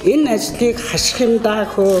энэ ажлыг хаших юм даа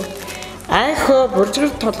хөө айхөө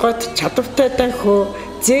буржгар толгойд чадвартай даа хөө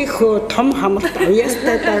зэхөө том хамарт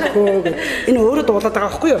авьяастай даа хөө энэ өөрөө дуулаад байгаа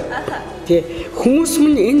байхгүй юу? Тий. Хүмүүс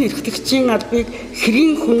мань энэ эрхлэгчийн албыг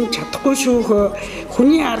хэрийн хүн чадахгүй шүүхөө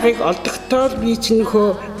хүний аргыг олдогтоол бичнэхөө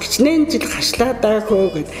гिचнэн жил хашлаа даа хөө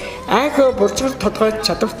гэд айхөө буржгар толгойд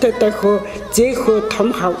чадвартай даа хөө зэхөө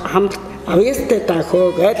том хамарт авьяастай даа хөө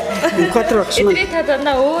гэд инкотрогш мань эдгээр та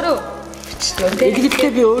дандаа өөрөө бичдэг тийм.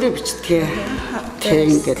 эдгээрээ би өөрөө бичдэг. Тийм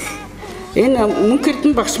ингээд энэ мөнх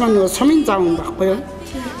эрдэнэ багш маань нөгөө сумын зам юм байхгүй юу?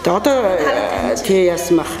 Тэгээ одоо тий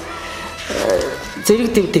яасан бах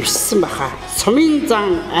зэрэг дэвшсэн баха. Сумын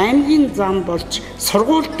зам, аймгийн зам болж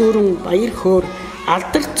сургууль дүүрэн баяр хөөр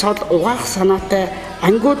алдар цол угаах санаатай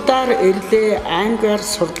ангиудаар ирлээ аймгаар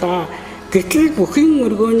сурлаа. Гэтэл бүхэн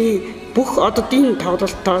өргөөний бүх оддын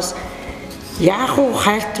тоглолтоос яах уу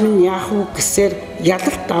хайлт минь яах уу гэсээр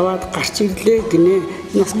ялалт аваад гарч ирлээ гинэ.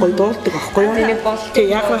 Нас гой дуулдаг аахгүй юу? Тэг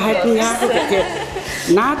яах уу хайлт минь яах уу гэх.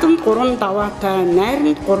 Наадамд 3 даваатай,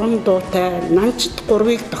 найранд 3 дуутай, нанчд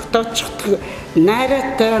 3-ыг тогтоочихдаг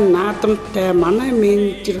найраатай, наадамтай манай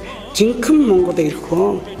менежер жинхэнэ Монгол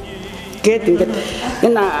ирхөө. Гэт ингээд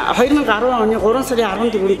энэ 2010 оны 3 сарын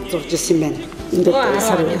 14-нд зурж ирсэн юм байна. Ингээд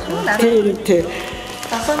сар. Тийм.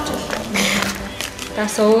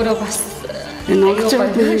 Тас өөрөө бас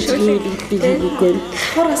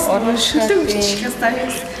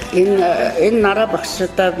энэ нараа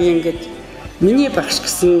багшдаа би ингээд миний багш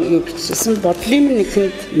гэсэн юу бичсэн бодлын минь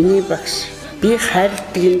нэхэнд миний багш би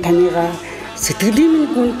хайрладаг юм таныгаа сэтгэлийн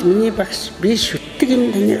минь гүнд миний багш би шүтдэг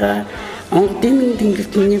юм таныгаа онгодын минь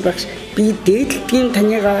тэнгэрт миний багш би дээдлдэг юм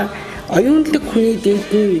таныгаа оюунлаг хүний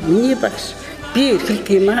дээд нь миний багш би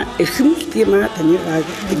эрхэлдэг юм аа эрхэмлдэг юм аа таныгаа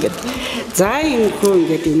гэдэг. За энэ хөө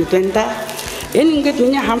ингээд энэ байна да. Энэ ингээд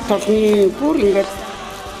миний хамт олны бүр ингээд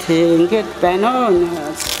тийм ингээд байна.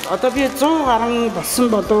 Одоо би 100 гаруй болсон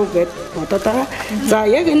болов гэд бодоод байгаа. За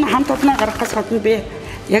яг энэ хамт олноо гаргахаас гадна би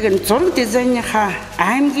яг энэ зураг дизайныхаа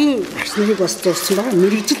аймгийн багш нарыг бас зурсан байгаа.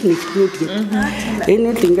 Мэргэжил нэгтнүүд гэдэг. Энэ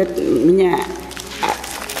үл ингээд миний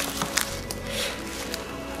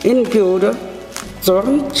энэ би өөрөө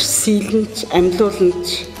зурагч, сэлэнч, амьлуулагч,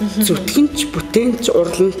 зүтгэнч, бүтээнч,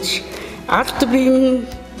 урлагч, арт биеийн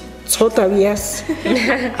цуд авьяас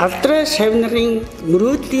алдраа шавнарын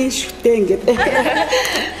мөрөөдлийн шүтээ ингээд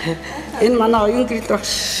энэ манай оюун гэрэл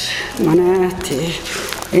багш манай тий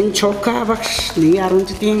энэ чока багш 110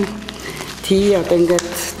 жилийн тий одоо ингээд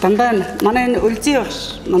дандаа манай энэ үлзий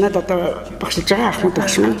багш манайд одоо багшилж байгаа ахмад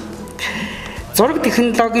багш маань зураг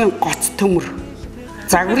технологийн гоц төмөр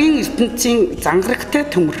загварын ертөнцийн зангарагтай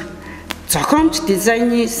төмөр зохиомж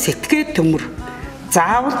дизайны сэтгэ төмөр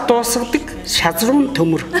заавал дуусгадаг шазруун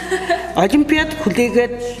төмөр олимпиад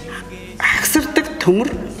хүлээгээд хагсардаг төмөр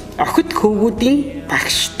охид хөвгүүдийн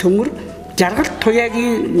багш төмөр жаргал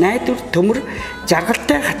туяагийн найдвар төмөр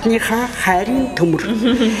жаргалтай хатныхаа хайрын төмөр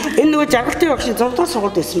энэ нөгөө жаргалтай багш 6 дугаар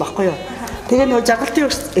сургуульд байсан байхгүй юу тэгээ нөгөө жаргалтай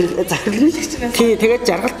багш захирлын тий тэгээд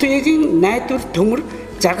жаргал туяагийн найдвар төмөр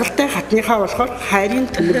жаргалтай хатныхаа болохоор хайрын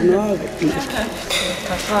төмөр нөө гэдэг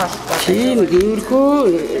толгой олбоо тийм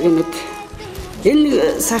иймэрхүү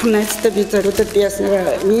энэ сайхан найзтай би зориулаад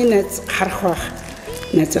яснаа миний найз харах байх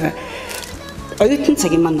найзгаа оюутан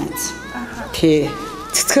цагийн маань найз тий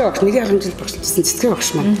цэцгээ багш 1 жил багшлжсэн цэцгээ багш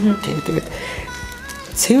маань тий тэгээд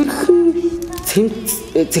цэвэрхэн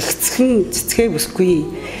зэгцхэн цэцгээ бүсгүй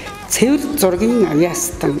цэвэр зургийн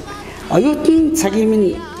авьяастан оюутан цагийн минь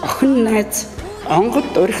охин найз онгод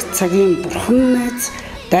урих цагийн бурхан найз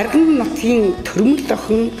дарган нутгийн төрмөл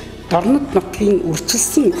охин Дорнод нутгийн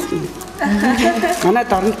үрчилсэн охин. Манай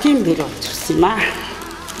Дорнодын бэр болж ирсэн юм аа.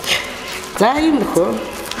 За юм нөхөө.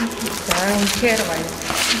 За үнэхээр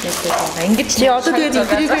баярлалаа. Ингэж чи одоо тэгээд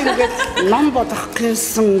энийг ингээд ном бодох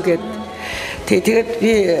гэсэн ингээд тэгээд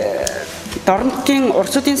би Дорнодын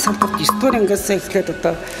урсуудын самбарт 9-р ангиас эхлээд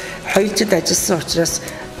одоо 2 жил ажилласан учраас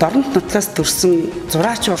Дорнод нутлаас төрсэн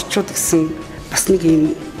зураач урчууд гэсэн бас нэг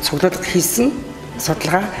юм цуглуулга хийсэн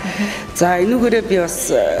судалгаа. За энүүгээрээ би бас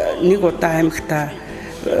нэг удаа аймагта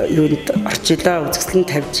юунд орчлоо, үзэсгэлэн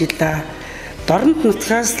тавьж илаа. Дорнод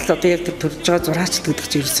нутгаас л одоо яг төрж байгаа зураачд гэдэг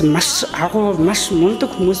чинь ерөөсөн маш агуу, маш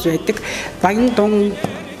мундаг хүмүүс байдаг. Баян дун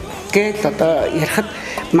гэж одоо ярихад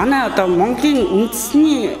манай одоо Монголын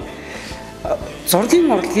үндэсний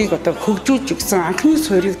зургийн урлагийг одоо хөгжүүлж өгсөн анхны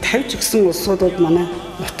суурийг тавьж өгсөн улсуудад манай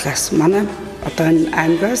нутгаас, манай одоо энэ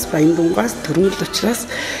аймгаас, баян дунгаас, төрмөл учраас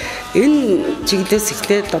энэ чиглэлээс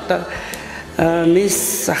эхлээд одоо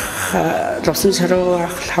мис ах, лусан шаруу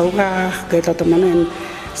ах, лавга ах гэдэг одоо манай энэ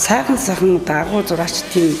сайхан дагуу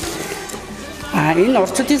зураачдын энэ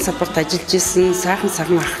орчуудын салбарт ажиллаж исэн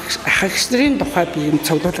сайхан ах эгч нарын тухай би юм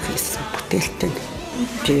цуглуулга хийсэн бүтээлтэй.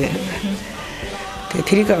 Тэгээ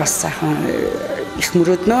тэрийг бас сайхан их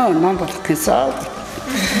мөрөөднөө ном болох гэсэн.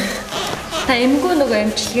 Та эмгүү нөгөө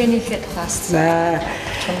эмчилгээнийхээ тухаас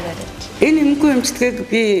энэ эмгүү эмчилгээг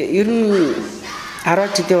би ер нь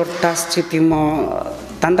 10 жилийн урдаас ч гэдэг юм уу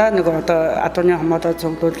дандаа нөгөө одоо адууны хамаатаа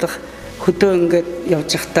цуглуулах хөдөө ингээд явж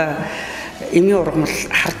байхдаа эмийн ургамал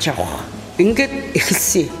харж явах. Ингээд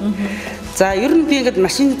эхэлсэн. За ер нь би ингээд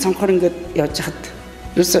машины цонхоор ингээд явж байхад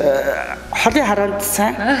юус холын хараад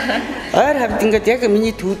сайн ойр хавд ингээд яг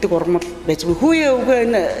миний төвдөг ургамал байж байгаа. Хүүе өвгөө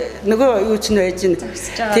нөгөө юу ч нь байж гин.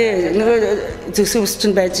 Тий нөгөө зөвсөс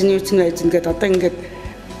чинь байж гин юу ч нь байж гин ингээд одоо ингээд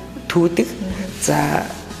төвдөг. За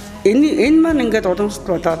энэ маань ингээд уламжлалт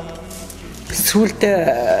болоод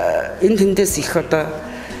сүүлдээ энэ тэндээс их одоо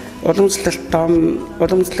уламжлалт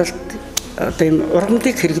одоо юм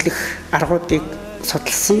ургамлыг хэрэглэх аргуудыг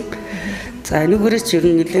судалсан. За энүүгээрээ ч ер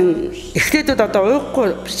нь нэлээд эхлээдүүд одоо уйггүй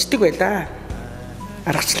бичдэг байлаа.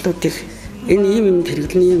 Аргачлалуудыг энэ юм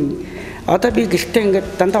хэрэглэн юм. Одоо би гэртээ ингээд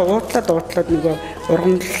дандаа уутлаад нөгөө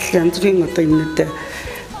ургамл янз бүрийн одоо юмнуудаа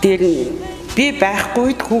дээр би байхгүй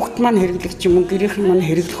үед хүүхэд маань хэрэглэх юм уу гэрийнхэн маань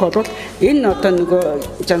хэрэглэх бол энэ одоо нөгөө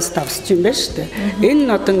жанс тавсч юм байна шүү дээ.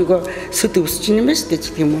 Энэ одоо нөгөө сүд өсч юм байна шүү дээ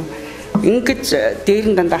гэх юм уу. Ингэж дээр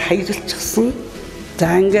нь дандаа хаягдчихсан.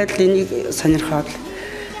 За ингээд энийг сонирхоод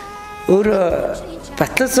өөрөө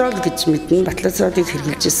батлазол гэж мэднэ. Батлазолыг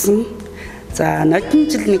хэрэгжилж ирсэн. За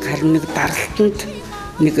нодон жил нэг харин нэг даралтанд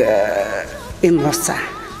нэг эм уусаа.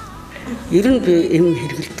 Ер нь би эм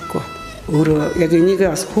хэрэглэдэггүй. Өөрөө яг энийг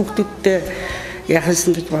бас хүүхдүүдтэй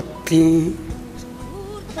яхасан гэж боддгийн.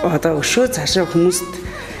 Одоо өшөө цаашаа хүмүүст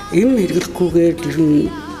эм хэрэглэхгүйгээр ер нь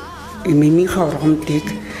эмийнхээ ургамлыг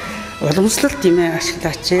уламжлалт юмээ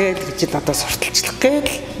ашиглаач гэж л одоо сурталчлах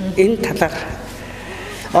гээл энэ талаар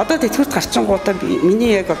одоо тэтгэврт гарчингуудаа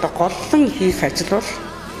миний яг одоо голлон хийх ажил бол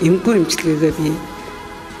эмгүү эмчилгээгээ би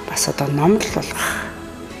бас одоо номлол болгох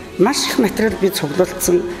маш их материал би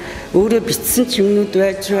цуглуулсан өөрөө бичсэн ч юмнууд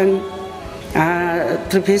байж байна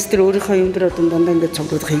профессор өөрийнхөө юм дээр одоо дандаа ингээд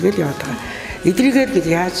цуглуулга хийгээл яваад байгаа. Эдрийгээр бид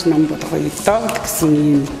яаж ном болгоо ёдоо гэсэн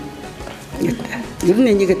юм ер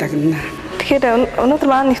нь энийг дагнана. Тэгэхээр өнөөдөр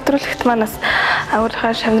маань нэвтрүүлэгт манаас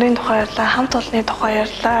өөрийнхөө шамрын тухай ярьлаа, хамт олонны тухай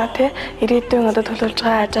ярьлаа, тий ирээдүйн одоо төлөвлөж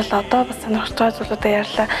байгаа ажил одоо бас сонирхож байгаа зүйлүүдээ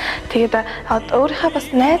ярьлаа. Тэгээд өөрийнхөө бас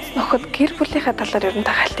найз нөхөд гэр бүлийнхээ талаар ер нь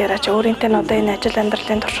та хальт яриач. Өөрийнхөө одоо энэ ажил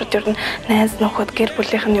амьдралын туршид ер нь найз нөхөд гэр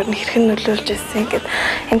бүлийнх нь ер нь хэрхэн нөлөөлж ирсэн гэд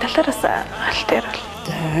энэ талаар бас хальт ярил.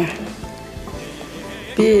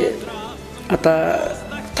 Би одоо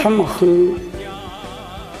том охин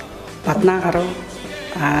баднаа гарав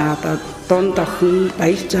одоо дунд охин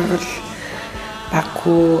баяр жаргал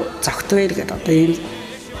баггүй зогтвэр гэдэг одоо ийм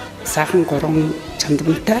сайхан 3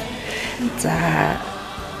 чамдамтай. За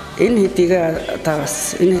энэ хэдийг одоо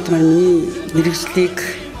бас энэ хэд миний мэрэгжлийг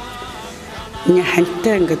миний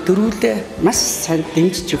хантай ингээд дөрүүлээ маш сайн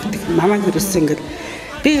дэмжиж өгдөг. Намайг ерөөсөө ингээд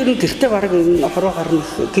би ер нь гэртээ бараг энэ хороо гарна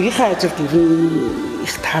гэрийнхээ ажилд ер нь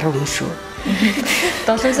их тааруу юм шүү.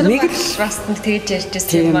 Долоосор бас тэгж ярьж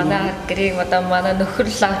байсан. Манай гэрийг одоо манай нөхөр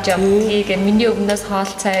л авч явдгийг миний өвнөөс хоол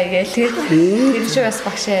цай гээл тэр шиг бас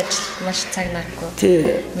багшийн ажил маш цаг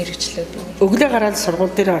наргүй мэрэгчлүүд. Өглөө гараад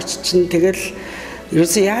сургууль дээр очичин тэгэл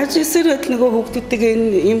ерөөсөө яаж ийсэр байтал нөгөө хүүхдүүдтэйгээ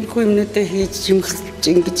энэ иймэрхүү юмнуудаа хийж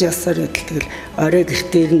ингэж ясаар байтал тэгэл орой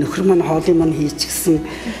гэртээ нөхөр маань хоолыг маань хийчихсэн.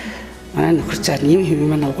 Манай нөхөр цаар ийм хэм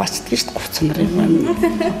маань угаацдаг шүү дээ 30 нар юм.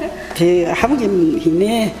 Тэг хамгийн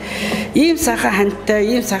хийнэ. Ийм сайхан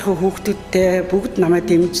хантай, ийм сайхан хүүхдүүдтэй бүгд намайг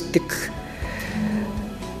дэмждэг.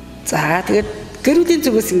 За тэгээд гэрүүдийн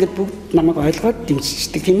зүгээс ингээд бүгд намайг ойлгоод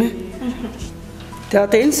дэмжиждэг тийм ээ. Тэгээ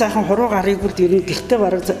одоо энэ сайхан хуруу гарыг бүр ер нь гэртээ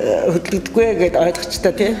бараг хөдлөгдөггүй гэдээ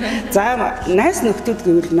ойлгочтой тий. За найз нөхдүүд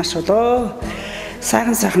гэвэл маш болоо.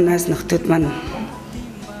 Сайхан найз нөхдүүд маань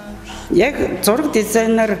яг зураг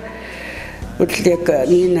дизайнер үл яг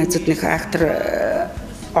нэг найзууд нэг актер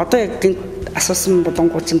одоо яг гинт асуусан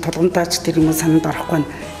болонгууд чинь толгомдаач тэр юм санаад орохгүй.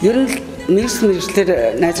 Ер нь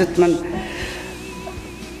мэрэгчлэр найзууд маань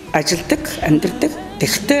ажилдаг, амьдардаг.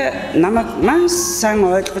 Тэгтээ намайг маш сайн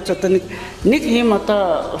ойлгож одоо нэг юм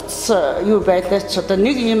одоо утас юу байдаач одоо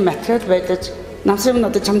нэг юм материал байдаач намсрын нь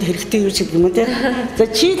одоо чамд хэрэгтэй юу шиг юм уу те. За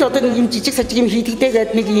чи л одоо нэг юм жижиг сажиг юм хийдэгдээ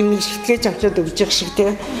гээд нэг юм шитгэж авчаад өгж явах шиг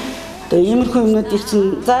те. Тэгээ иймэрхүү юмнуудыг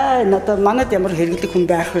чинь за энэ одоо манад ямар хэрэглэх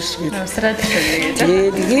хүн байх вэ гэж намсраад гэж.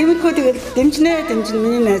 Тэгээд иймэрхүү тэгэл дэмжнэ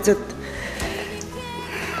миний найзууд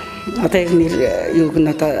одоо яг нэр юуг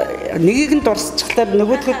нь одоо нэгийг нь дурсчихлаар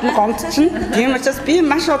нөгөөдгүүд нь гомдчихно. Тийм учраас би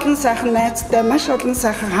маш олон сайхан найзтай, маш олон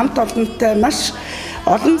сайхан хамт олонтой, маш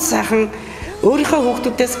олон сайхан өөрийнхөө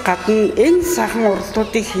хүүхдүүдээс гадна энэ сайхан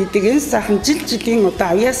уралдуудыг хийдэг, энэ сайхан жилийн одоо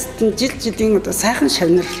авьяастан жилийн одоо сайхан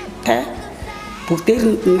шавнартай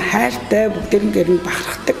бүгдээрэнд нь хайртай, бүгдээрнээр нь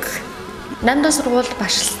бахархдаг. 8-р сургуульд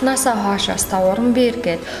багшлснаасаа хойш бас та уран биер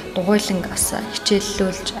гээд дугуйлан бас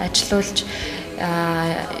хичээллүүлж, ажилуулж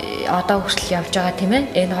одоо хүртэл явж байгаа тийм ээ.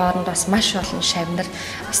 Энэ хооронд бас маш олон шавнар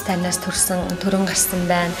бас танаас төрөн гарсан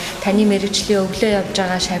байна. Таны мэрэгжлийн өглөө явж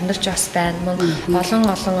байгаа шавнарч бас байна. Мөн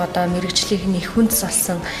олон одоо мэрэгжлийн их хүнс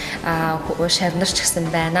болсон шавнарч гэсэн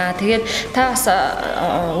байна. Тэгээд та бас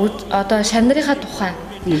одоо шавнарынхаа тухай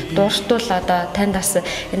дууртуул одоо танд бас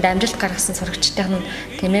энд амжилт гаргасан сурагчдын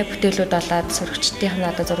тийм ээ бүтээлүүд болоод сурагчдын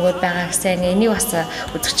одоо зургууд байгаа гэсэн энийг бас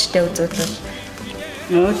үзэгчдээ үзүүлвэл.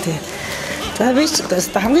 Нөө тий. За би ч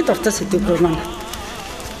хамгийн дуртай сэдв рүү маань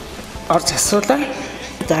орж асуулаа.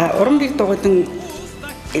 За уран биер дугуйлан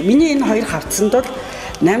миний энэ хоёр хавцсанд бол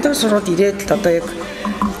 8-р сургуульд ирээд л одоо яг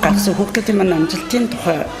гарсан хүүхдүүдийн маань амжилтын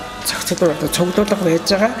тухай цогцлоор одоо цуглуулга байж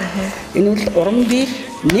байгаа. Энэ бол уран биер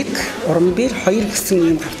 1, уран биер 2 гэсэн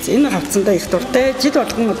юм хавц. Энэ хавцсандаа их дуртай. Жил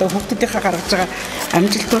болгон одоо хүүхдүүдийнхээ гаргаж байгаа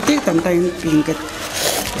амжилтуудыг дандаа энд би ингээд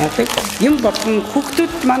яадаг. Юм болгон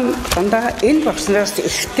хүүхдүүд маань дандаа энэ багшнараас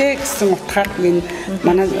ихтэй гэсэн утгаар энэ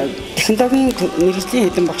манай технологийн мэрэгжлийн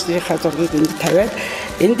хэдэн багш нарын зургийг энд тавиад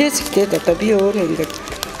эндээс ихтэй одоо би өөрөө ингээд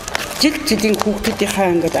жилийн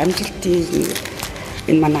хүүхдүүдийнхээ ингээд амжилтыг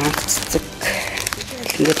энэ манай анх цэцэг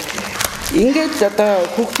ингээд одоо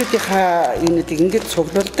хүүхдүүдийнхаа юунуудыг ингээд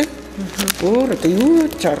цуглуулдаг. Өөр одоо юу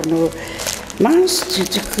ч орно маш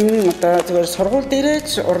жижигхэн одоо зөвхөн сургууль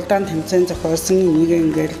дээрээч уралдаан тэмцээн зохиосон нэг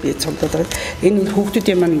ингээд би цуглуулдаг. Энэ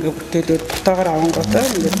хүүхдүүдийн маань ингээд бүтээлүүд фотогоор авангуудаа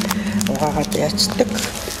ингээд угаагаад яачдаг.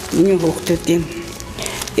 Миний хүүхдүүдийн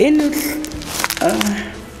энэ бол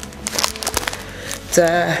за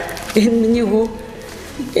энэ миний хүү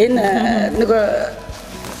энэ нөгөө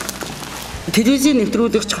телевизийн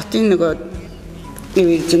нэвтрүүлэгч хотын нөгөө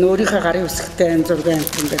өөрийнхөө гарын үсгтэй энэ зургийн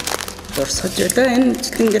амт ингээд дурсгаж байлаа. Энэ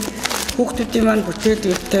жил ингээд хүүхдүүдийн маань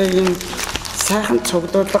бүтээлүүдтэй юм сайхан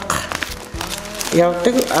цуглуулга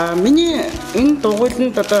явдаг. Миний энэ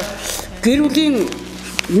дугуйланд одоо гэрүүлийн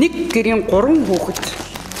нэг гэрийн 3 хүүхэд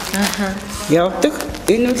явдаг.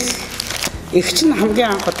 Энэ бол эгч нь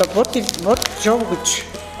хамгийн анх одоо бод жов гэж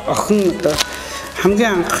охин одоо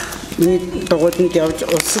хамгийн анх миний дугуйланд явж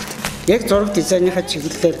улсад яг зураг дизайныхаа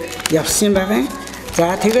чиглэлээр явсан юм байгаа.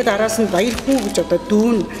 За тэгээд араас нь баярхүү гэж одоо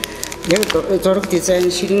дүүн яг зураг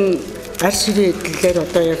дизайн ширэн гар ширээ эдлэлээр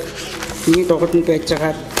одоо яг миний дугуйланд байж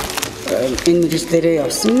байгаа энэ мэргэжлэрээ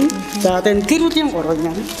явсан. За одоо энэ гэрүүлийн 3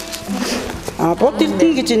 юм. Бод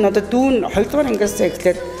эрдэнэ гэж энэ одоо дүүн 2 дугаар ангиас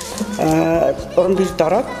эхлээд уран биерд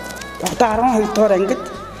ороод одоо 12 дугаар ангид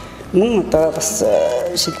мөн одоо бас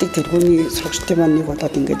шилдэг тэргүүний сурагчдын маань нэг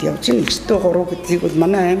болоод ингээд явж байна. Нэгтэй 3 гэдгийг бол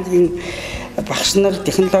манай аймгийн багш нар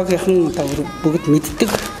технологийн одоо бүгд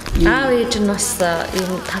мэддэг. Аав ээж нь бас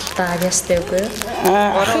ийм талтай авьяастай үгүй юу?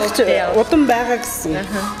 Удам байгаа гэсэн.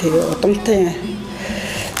 Тэгээ удамтай.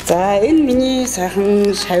 За энэ миний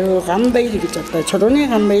сайхан шав гам баяр гэж одоо чулууны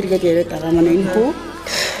гам баяр гэж яриад байгаа маань энэ хүү.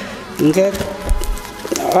 Ингээд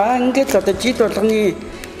одоо жид болгоны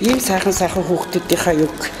ийм сайхан хүүхдүүдийнхаа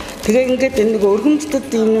юг. Тэгээ ингээд энэ нэг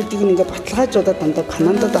өргөмжлөлт юмнуудыг ингээд баталгаажуулаад дандаа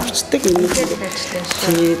канандад авчдаг юм уу.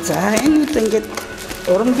 За энэ үл ингээд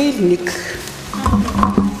уран биер 1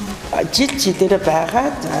 жилээр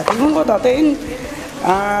байгаа. За тэгэнгүүт одоо энэ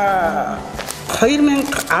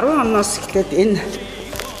 2010 оноос эхлээд энэ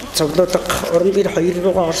цуглуулга уран бэр 2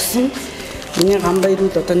 руугаа орсон. Миний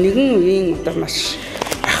гамбайрууд одоо нэгэн үеийн одоо маш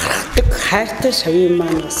бахархдаг хайртай шавийн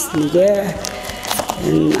маань бас нэгэ.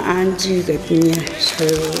 Энэ Анжи гэдний шав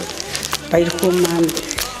баярхуу маань.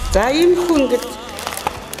 За ийм хүн ингээд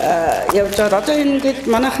явж байгаа. Одоо ингээд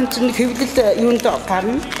манайхан чинь хэвлэл юунд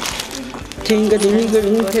гарна. Тийм ингээд энийг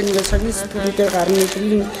ингээд service дээр гарна.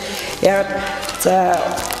 Тийм яг за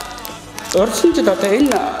урьдчилан жил одоо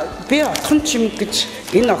энэ би отхон чимэг гэж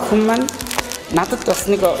энэ охин маань надад бас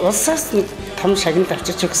нэг улсаас нэг том шагнал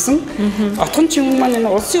авчиж өгсөн. Отхон чимэг маань энэ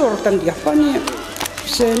улсын уралдаанд Японы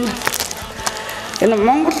энэ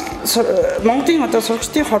Монголын одоо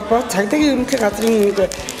сурагчдын холбоо цагдаагийн ерөнхий газрын нэг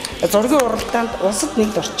зургийн уралдаанд улсад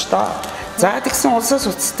нэгд орчлоо. За тэгсэн улсаас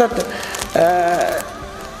уцтаад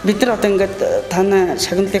бид нар одоо ингээд таны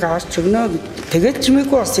шагналыг аваад өгнө гэд. Тэгээд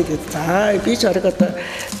чимээгүй усыг гээд за би ч орог одоо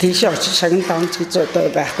тийшээ очиж шагнал авч гэж одоо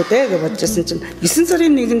байхгүй дээ гэж бодчихсон чинь 9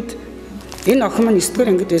 сарын 1-нд энэ охин маань 9 дугаар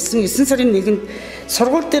ангид байсан. 9 сарын 1-нд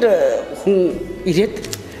сургууль дээр хүн ирээд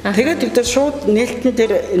тэгээд тэгдэл шууд нээлтэн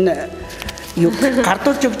дээр энэ юу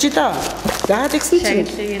гардуулж өгч даа. За тэгсэн чинь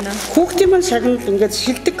хүүхдийн маань шагнал ингээд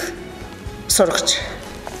шилдэг сурагч.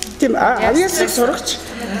 Тийм авьяасыг сурагч.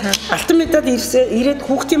 Алтан медаль ирээд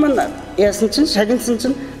хүүхдийн маань яасан чинь шагналсан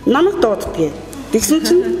чинь намайг дууддаг. Тэгсэн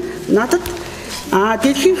чинь надад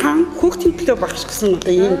дэлхийн хаан хүүхдийн төлөө багш гэсэн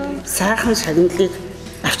одоо ийм сайхан шагналыг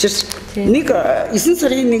авчирч нэг 9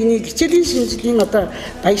 сарын 1-ний хичээлийн шинжилгээний одоо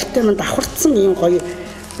баяртай манд давхарцсан ийм гоё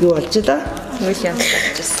юу болж байгаа. Үйл явдал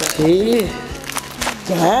болчихсон. Тий.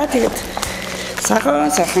 За тэгээд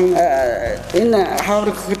сайхан энэ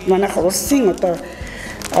хаавар гэхэд манайх улсын одоо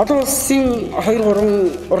олон улсын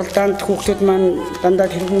 2-3 уралдаанд хүүхдүүд маань дандаа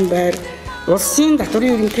тэргүүн байр улсын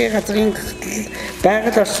татварын ерөнхий газрын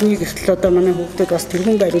байгаль орчны гэртэл одоо манай хүүхдүүд бас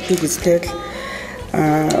тэргүүн байруудыг эзлээд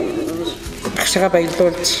багшаа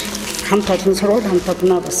баярлуулж хамт олон сургууль хамт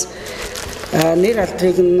олноо бас нэр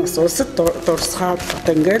алдрыг нь бас улсад дурсгаад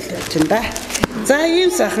одоо ингээл явж байна. За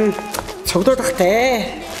ийм сайхан цуглуулгатай.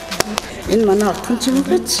 Энэ манай отхон чимэг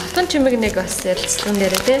гэж. Отхон чимэг нэг бас ярилцлаган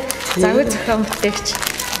дээр тий. Завгүй зохион бүтээгч.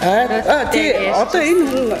 Тий одоо энэ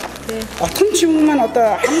хүн отхон чимэг маань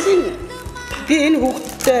одоо хамгийн би энэ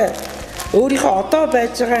хүүхдтэй өөрийнхөө одоо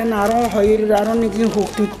байж байгаа энэ 12 11-ийн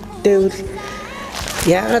хүүхдүүдтэй үл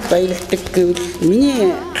яагаад баярладаг гэвэл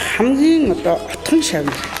миний хамгийн одоо отхон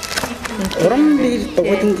шавнар уран бэр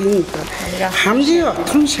дугуйлангийн хамгийн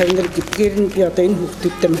отхон шавнар гэдгээр нь би одоо энэ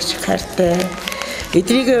хүүхдүүдтэй маш их хайртай.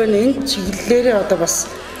 Эдрийг энэ чиглэлээр одоо бас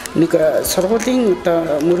нэг сургуулийн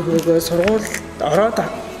одоо мөр хөргөө сургууль ороод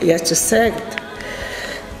яачсаа гэд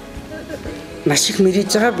маш их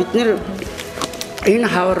мэрэж байгаа. Бид нэр энэ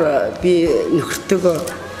хавар би нөхөртөөгөө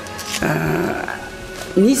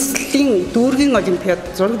нийслэлийн дүүргийн олимпиад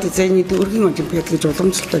зураг дизайны дүүргийн олимпиад гэж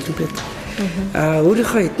уламжлалт олимпиад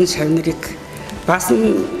өөрийнхөө хэдэн шавнарыг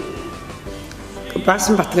Баасан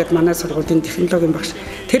бат гэдэг манай сургуулийн технологийн багш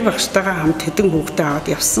тэр багштайгаа хамт хэдэн хүүхдээ аваад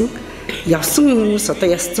явсан хүмүүс одоо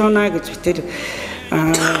ясцуунаа гэж битэр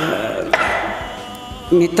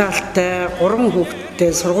медальтай 3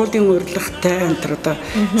 хүүхдтэй сургуулийн урилгатай энэ одоо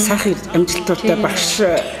сайхан амжилттай багш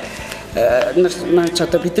нар маань ч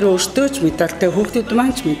одоо бидний өөртөө ч медальтай хүүхдүүд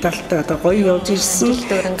маань ч медальтай одоо гоё явж ирсэн.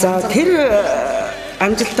 За тэр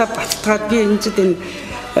амжилтаа баттгаад би энэ хэд энэ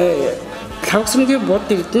Лавгсамгийн бод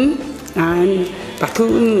эрдэнэ энэ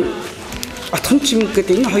Батгүйн отхон чимэг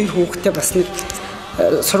гэдэг энэ хоёр хүүхдээ бас нэг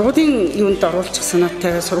сургуулийн юунд оруулах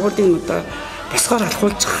санаатай сургуулийн одоо босгоор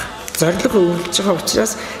алхуулчих зорилго өгүүлж байгаа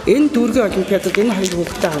учраас энэ дүүргийн олимпиадад энэ хоёр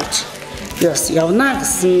хүүхдээ авч би бас явна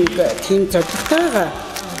гэсэн тийм зорилготой байгаа.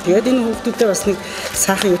 Тэгээд энэ хүүхдүүдэд бас нэг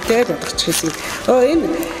сайхан үтэй бодох чиглэл. Энэ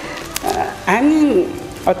Аймгийн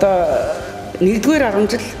одоо 1-р 10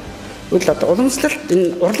 жил үл одоо уламжлалт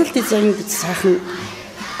энэ урлал дизайн гэж сайхан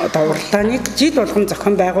одоо уралдааныг жил болгон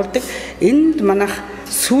зохион байгуулдаг. Энд манайх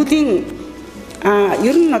сүүлийн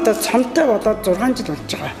ер нь одоо цомтой болоод 6 жил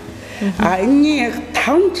болж байгаа. Энэний яг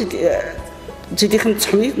 5 жилийн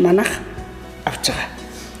цомыг манайх авч байгаа.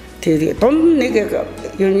 Тэгээд дунд нэг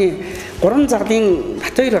юуны 3 заглийн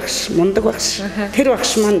Батбаяр багш, мундаг багш, тэр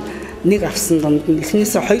багш маань нэг авсан дунд нь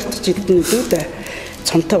эхнээсээ 2 жилд нь үүдээ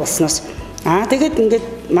цомтой болсноос тэгээд ингээд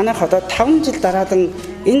манайх одоо 5 жил дараадан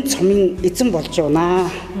энэ цомын эзэн болж байна.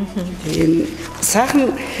 Тийм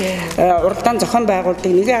сайхан уралдаан зохион байгуулдаг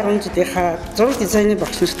 1-10 жилийнхаа зураг дизайны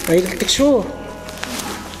багш нарт баярлалдаг шүү.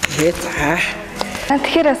 Тэгээд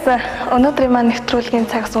Тэгэхээр бас өнөөдрийн маань нэвтрүүлгийн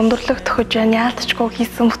цагс өндөрлөг төхөж байна. Яалтчгүй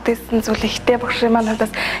хийсэн бүтээсэн зүйл ихтэй багшийн маань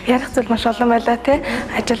хадаас ярих зүйл маш олон байлаа тий.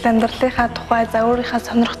 Ажил амьдралынхаа тухай, за өөрийнхөө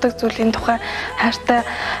сонирхдаг зүйлийн тухай, хайртай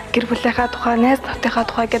гэр бүлийнхаа тухай, найз нөхдийнхаа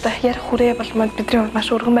тухай гэдэг ярих хүрээ болмод бидний хувьд маш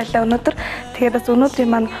өргөн байлаа өнөөдөр. Тэгээд бас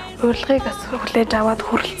өнөөдрийн маань урилгыг бас хүлээж аваад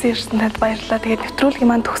хүрэлцэн ирсэн танд баярлалаа. Тэгээд нэвтрүүлгийн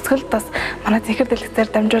маань төгсгөлд бас манай зэхэр дэлгэцээр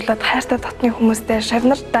дамжуулаад хайртай татны хүмүүстэй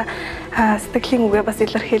шавнарта сэтгэлийн үгээ бас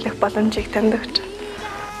илэрхийлэх боломжийг танд өгч.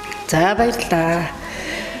 За баярлалаа.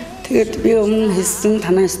 Тэгээд би өмнө хэлсэн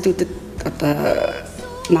танай студид одоо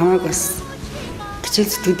намайг бас бичил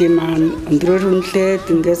студийн маань өндрөөр үнэлээд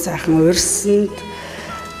ингээд сайхан урьсанд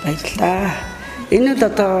баярлалаа. Энэ бол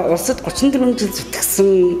одоо улсад 34 жил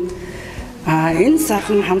зүтгэсэн энэ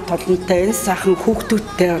сайхан хамт олонтой, энэ сайхан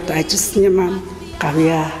хүүхдүүдтэй одоо ажилласны маань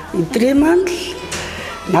гавья. Эдрээ маань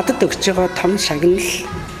надад өгч байгаа том шагнал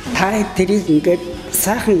та тэрийг ингээд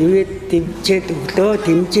сайхан ивэд дэмжиж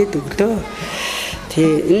өглөө. Тэг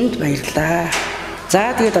энд баярлалаа.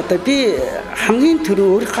 За тэгээд одоо би хамгийн түрүү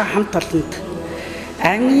өөрийнхөө хамт олонд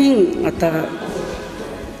Аймгийн одоо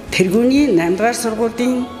тэргүүний 8 дугаар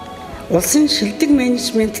сургуулийн улсын шилдэг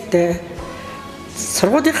менежменттэй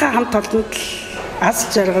сургуулийнхаа хамт олонд аз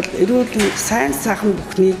жаргал, эрүүл мэнд, сайн сайхан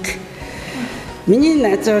бүхнийг миний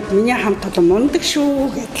найзууд миний хамт олон мундаг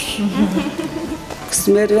шүү гэдэг.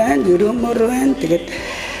 Хүсмээр байна, өрөөмөр байна. Тэгээд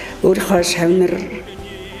өөрийнхөө шавнар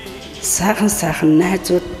сайхан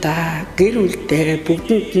найзуудаа гэр бүлдээ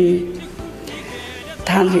бүгдэнд нь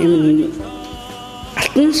та юм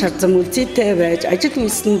алтан шарзам үлзийтэй байж, ажил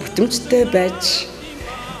үйлс нь бүтэмжтэй байж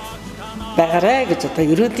байгаарай гэж одоо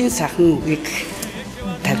ерөөдийн сайхан үгийг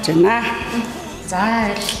тавьж байна. За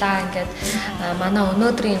баярлалаа. Ингээд манай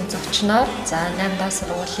өнөөдрийн зочноор за 8 дахь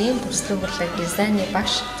сургуулийн төрслөг урлаг дизайны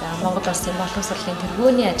багш, за Монгол Улсын боловсролын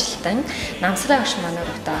тэргүүний ажилтан Намсрай багш манай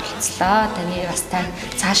өргөдөө оролцлоо. Таны бас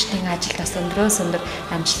цаашдын ажилд бас өндөр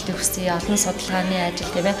амжилтыг хүсье. Олон судалгааны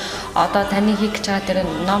ажил тийм ээ. Одоо таны хийх гэж байгаа тэр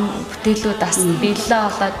ном бүтээлүүд бас биелээ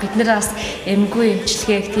болоод бид нар бас эмгүй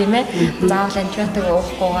эмчилгээг тийм ээ. Заавал антибиотик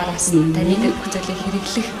уухгүйгээр бас таны тэр бүтэцийг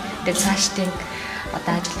хэрэглэх тэр цаашдын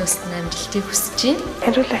одоо ажил үйлсний амжилтыг хүсэж байна.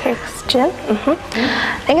 Хариулахыг хүсэж байна.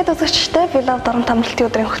 Ингээд үзэгчдээ Дорнод амралтын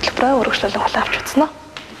өдрийн хөтөлбөрөөр үргэлжлүүлэн авч үзсэн үү?